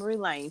down memory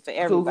lane for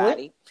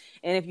everybody. Google.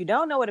 And if you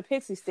don't know what a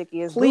pixie stick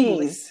is,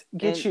 please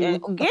get you a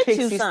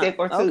pixie stick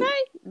or two.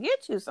 Okay?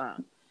 Get you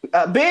some.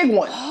 A big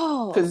one.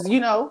 Because,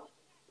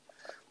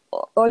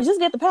 Or just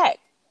get the pack.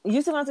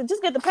 You see what I'm saying?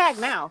 Just get the pack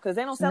now, because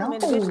they don't sell them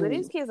individually.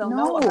 These kids don't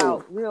know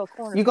about real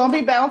corner. You're going to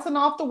be bouncing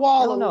off the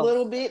wall a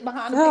little bit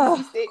behind the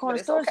pixie stick. Corner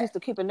stores used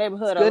to keep a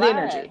neighborhood alive. Good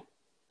energy.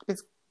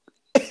 It's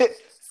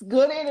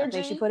good energy.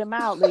 I think she put it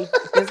mildly.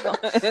 It's a little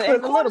bit.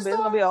 It's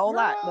going to be a whole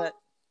lot. But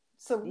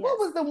so what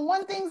was the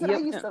one thing that I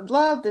used to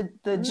love?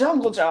 The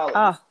Jungle Jolly.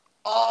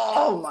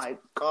 Oh my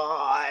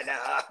God.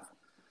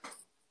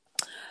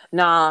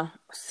 Nah.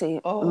 See,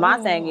 my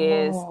thing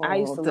is, I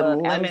used to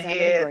love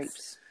Alexander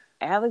grapes.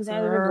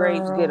 Alexander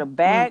grapes, get a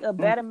bag of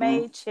Better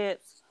Made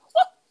chips.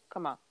 Woo!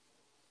 Come on.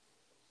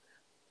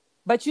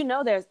 But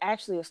there's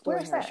actually a store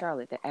here in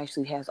Charlotte that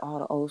actually has all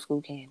the old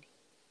school candy.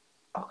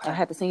 Okay. I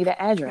have to send you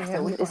that address.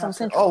 Yeah, it's on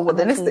Central. Oh, well,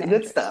 then it's the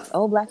good stuff.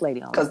 Old black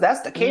lady on it. Because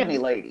that's the candy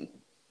lady.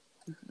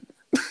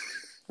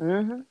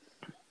 Mm-hmm.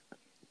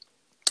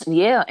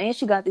 Yeah, and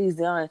she got these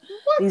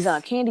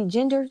candy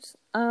gingers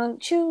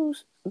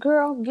chews.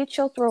 Girl, get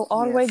your throat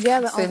all the way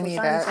together on some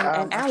sinus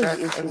and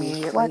allergy issues.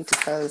 Immediately,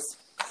 because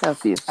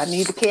Celsius. I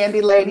need the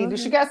candy lady.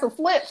 She got some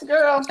flips,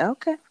 girl.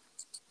 Okay.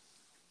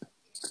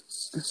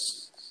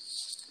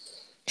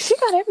 She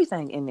got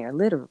everything in there,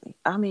 literally.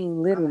 I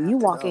mean, literally. You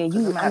walk in,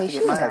 she got me.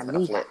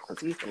 Because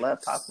he used to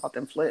love talking about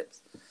them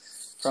flips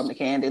from the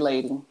candy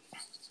lady.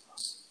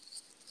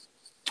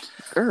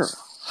 Girl.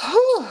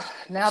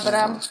 Now that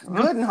I'm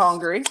good and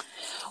hungry.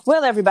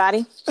 Well,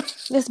 everybody,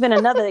 it's been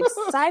another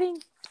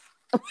exciting...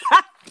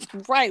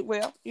 Right,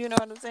 well, you know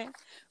what I'm saying?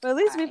 But at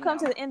least we've come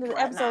to the end of the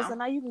episode, so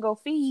now you can go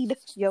feed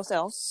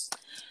yourself.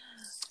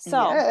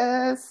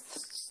 So,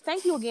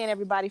 thank you again,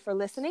 everybody, for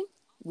listening.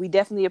 We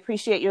definitely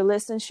appreciate your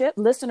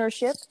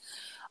listenership.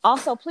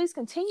 Also, please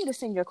continue to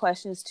send your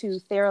questions to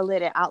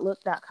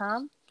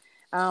theralit@outlook.com.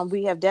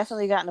 We have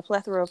definitely gotten a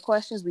plethora of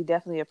questions. We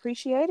definitely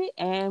appreciate it,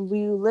 and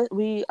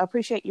we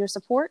appreciate your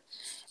support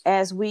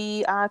as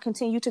we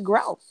continue to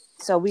grow.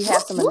 So we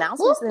have some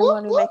announcements that we're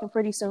going to be making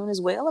pretty soon as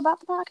well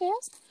about the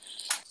podcast.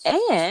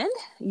 And,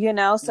 we're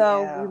going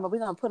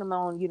to put them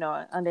on,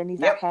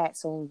 underneath our hat.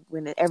 So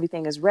when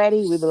everything is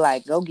ready, we'll be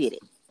like, go get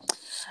it.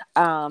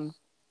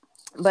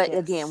 But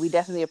again, we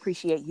definitely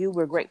appreciate you.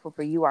 We're grateful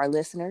for you, our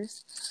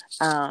listeners,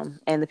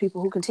 and the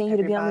people who continue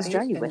to be on this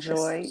journey with us.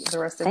 Enjoy the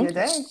rest of your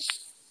day.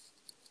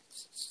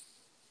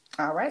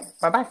 All right.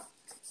 Bye-bye.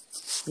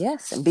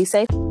 Yes. And be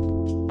safe.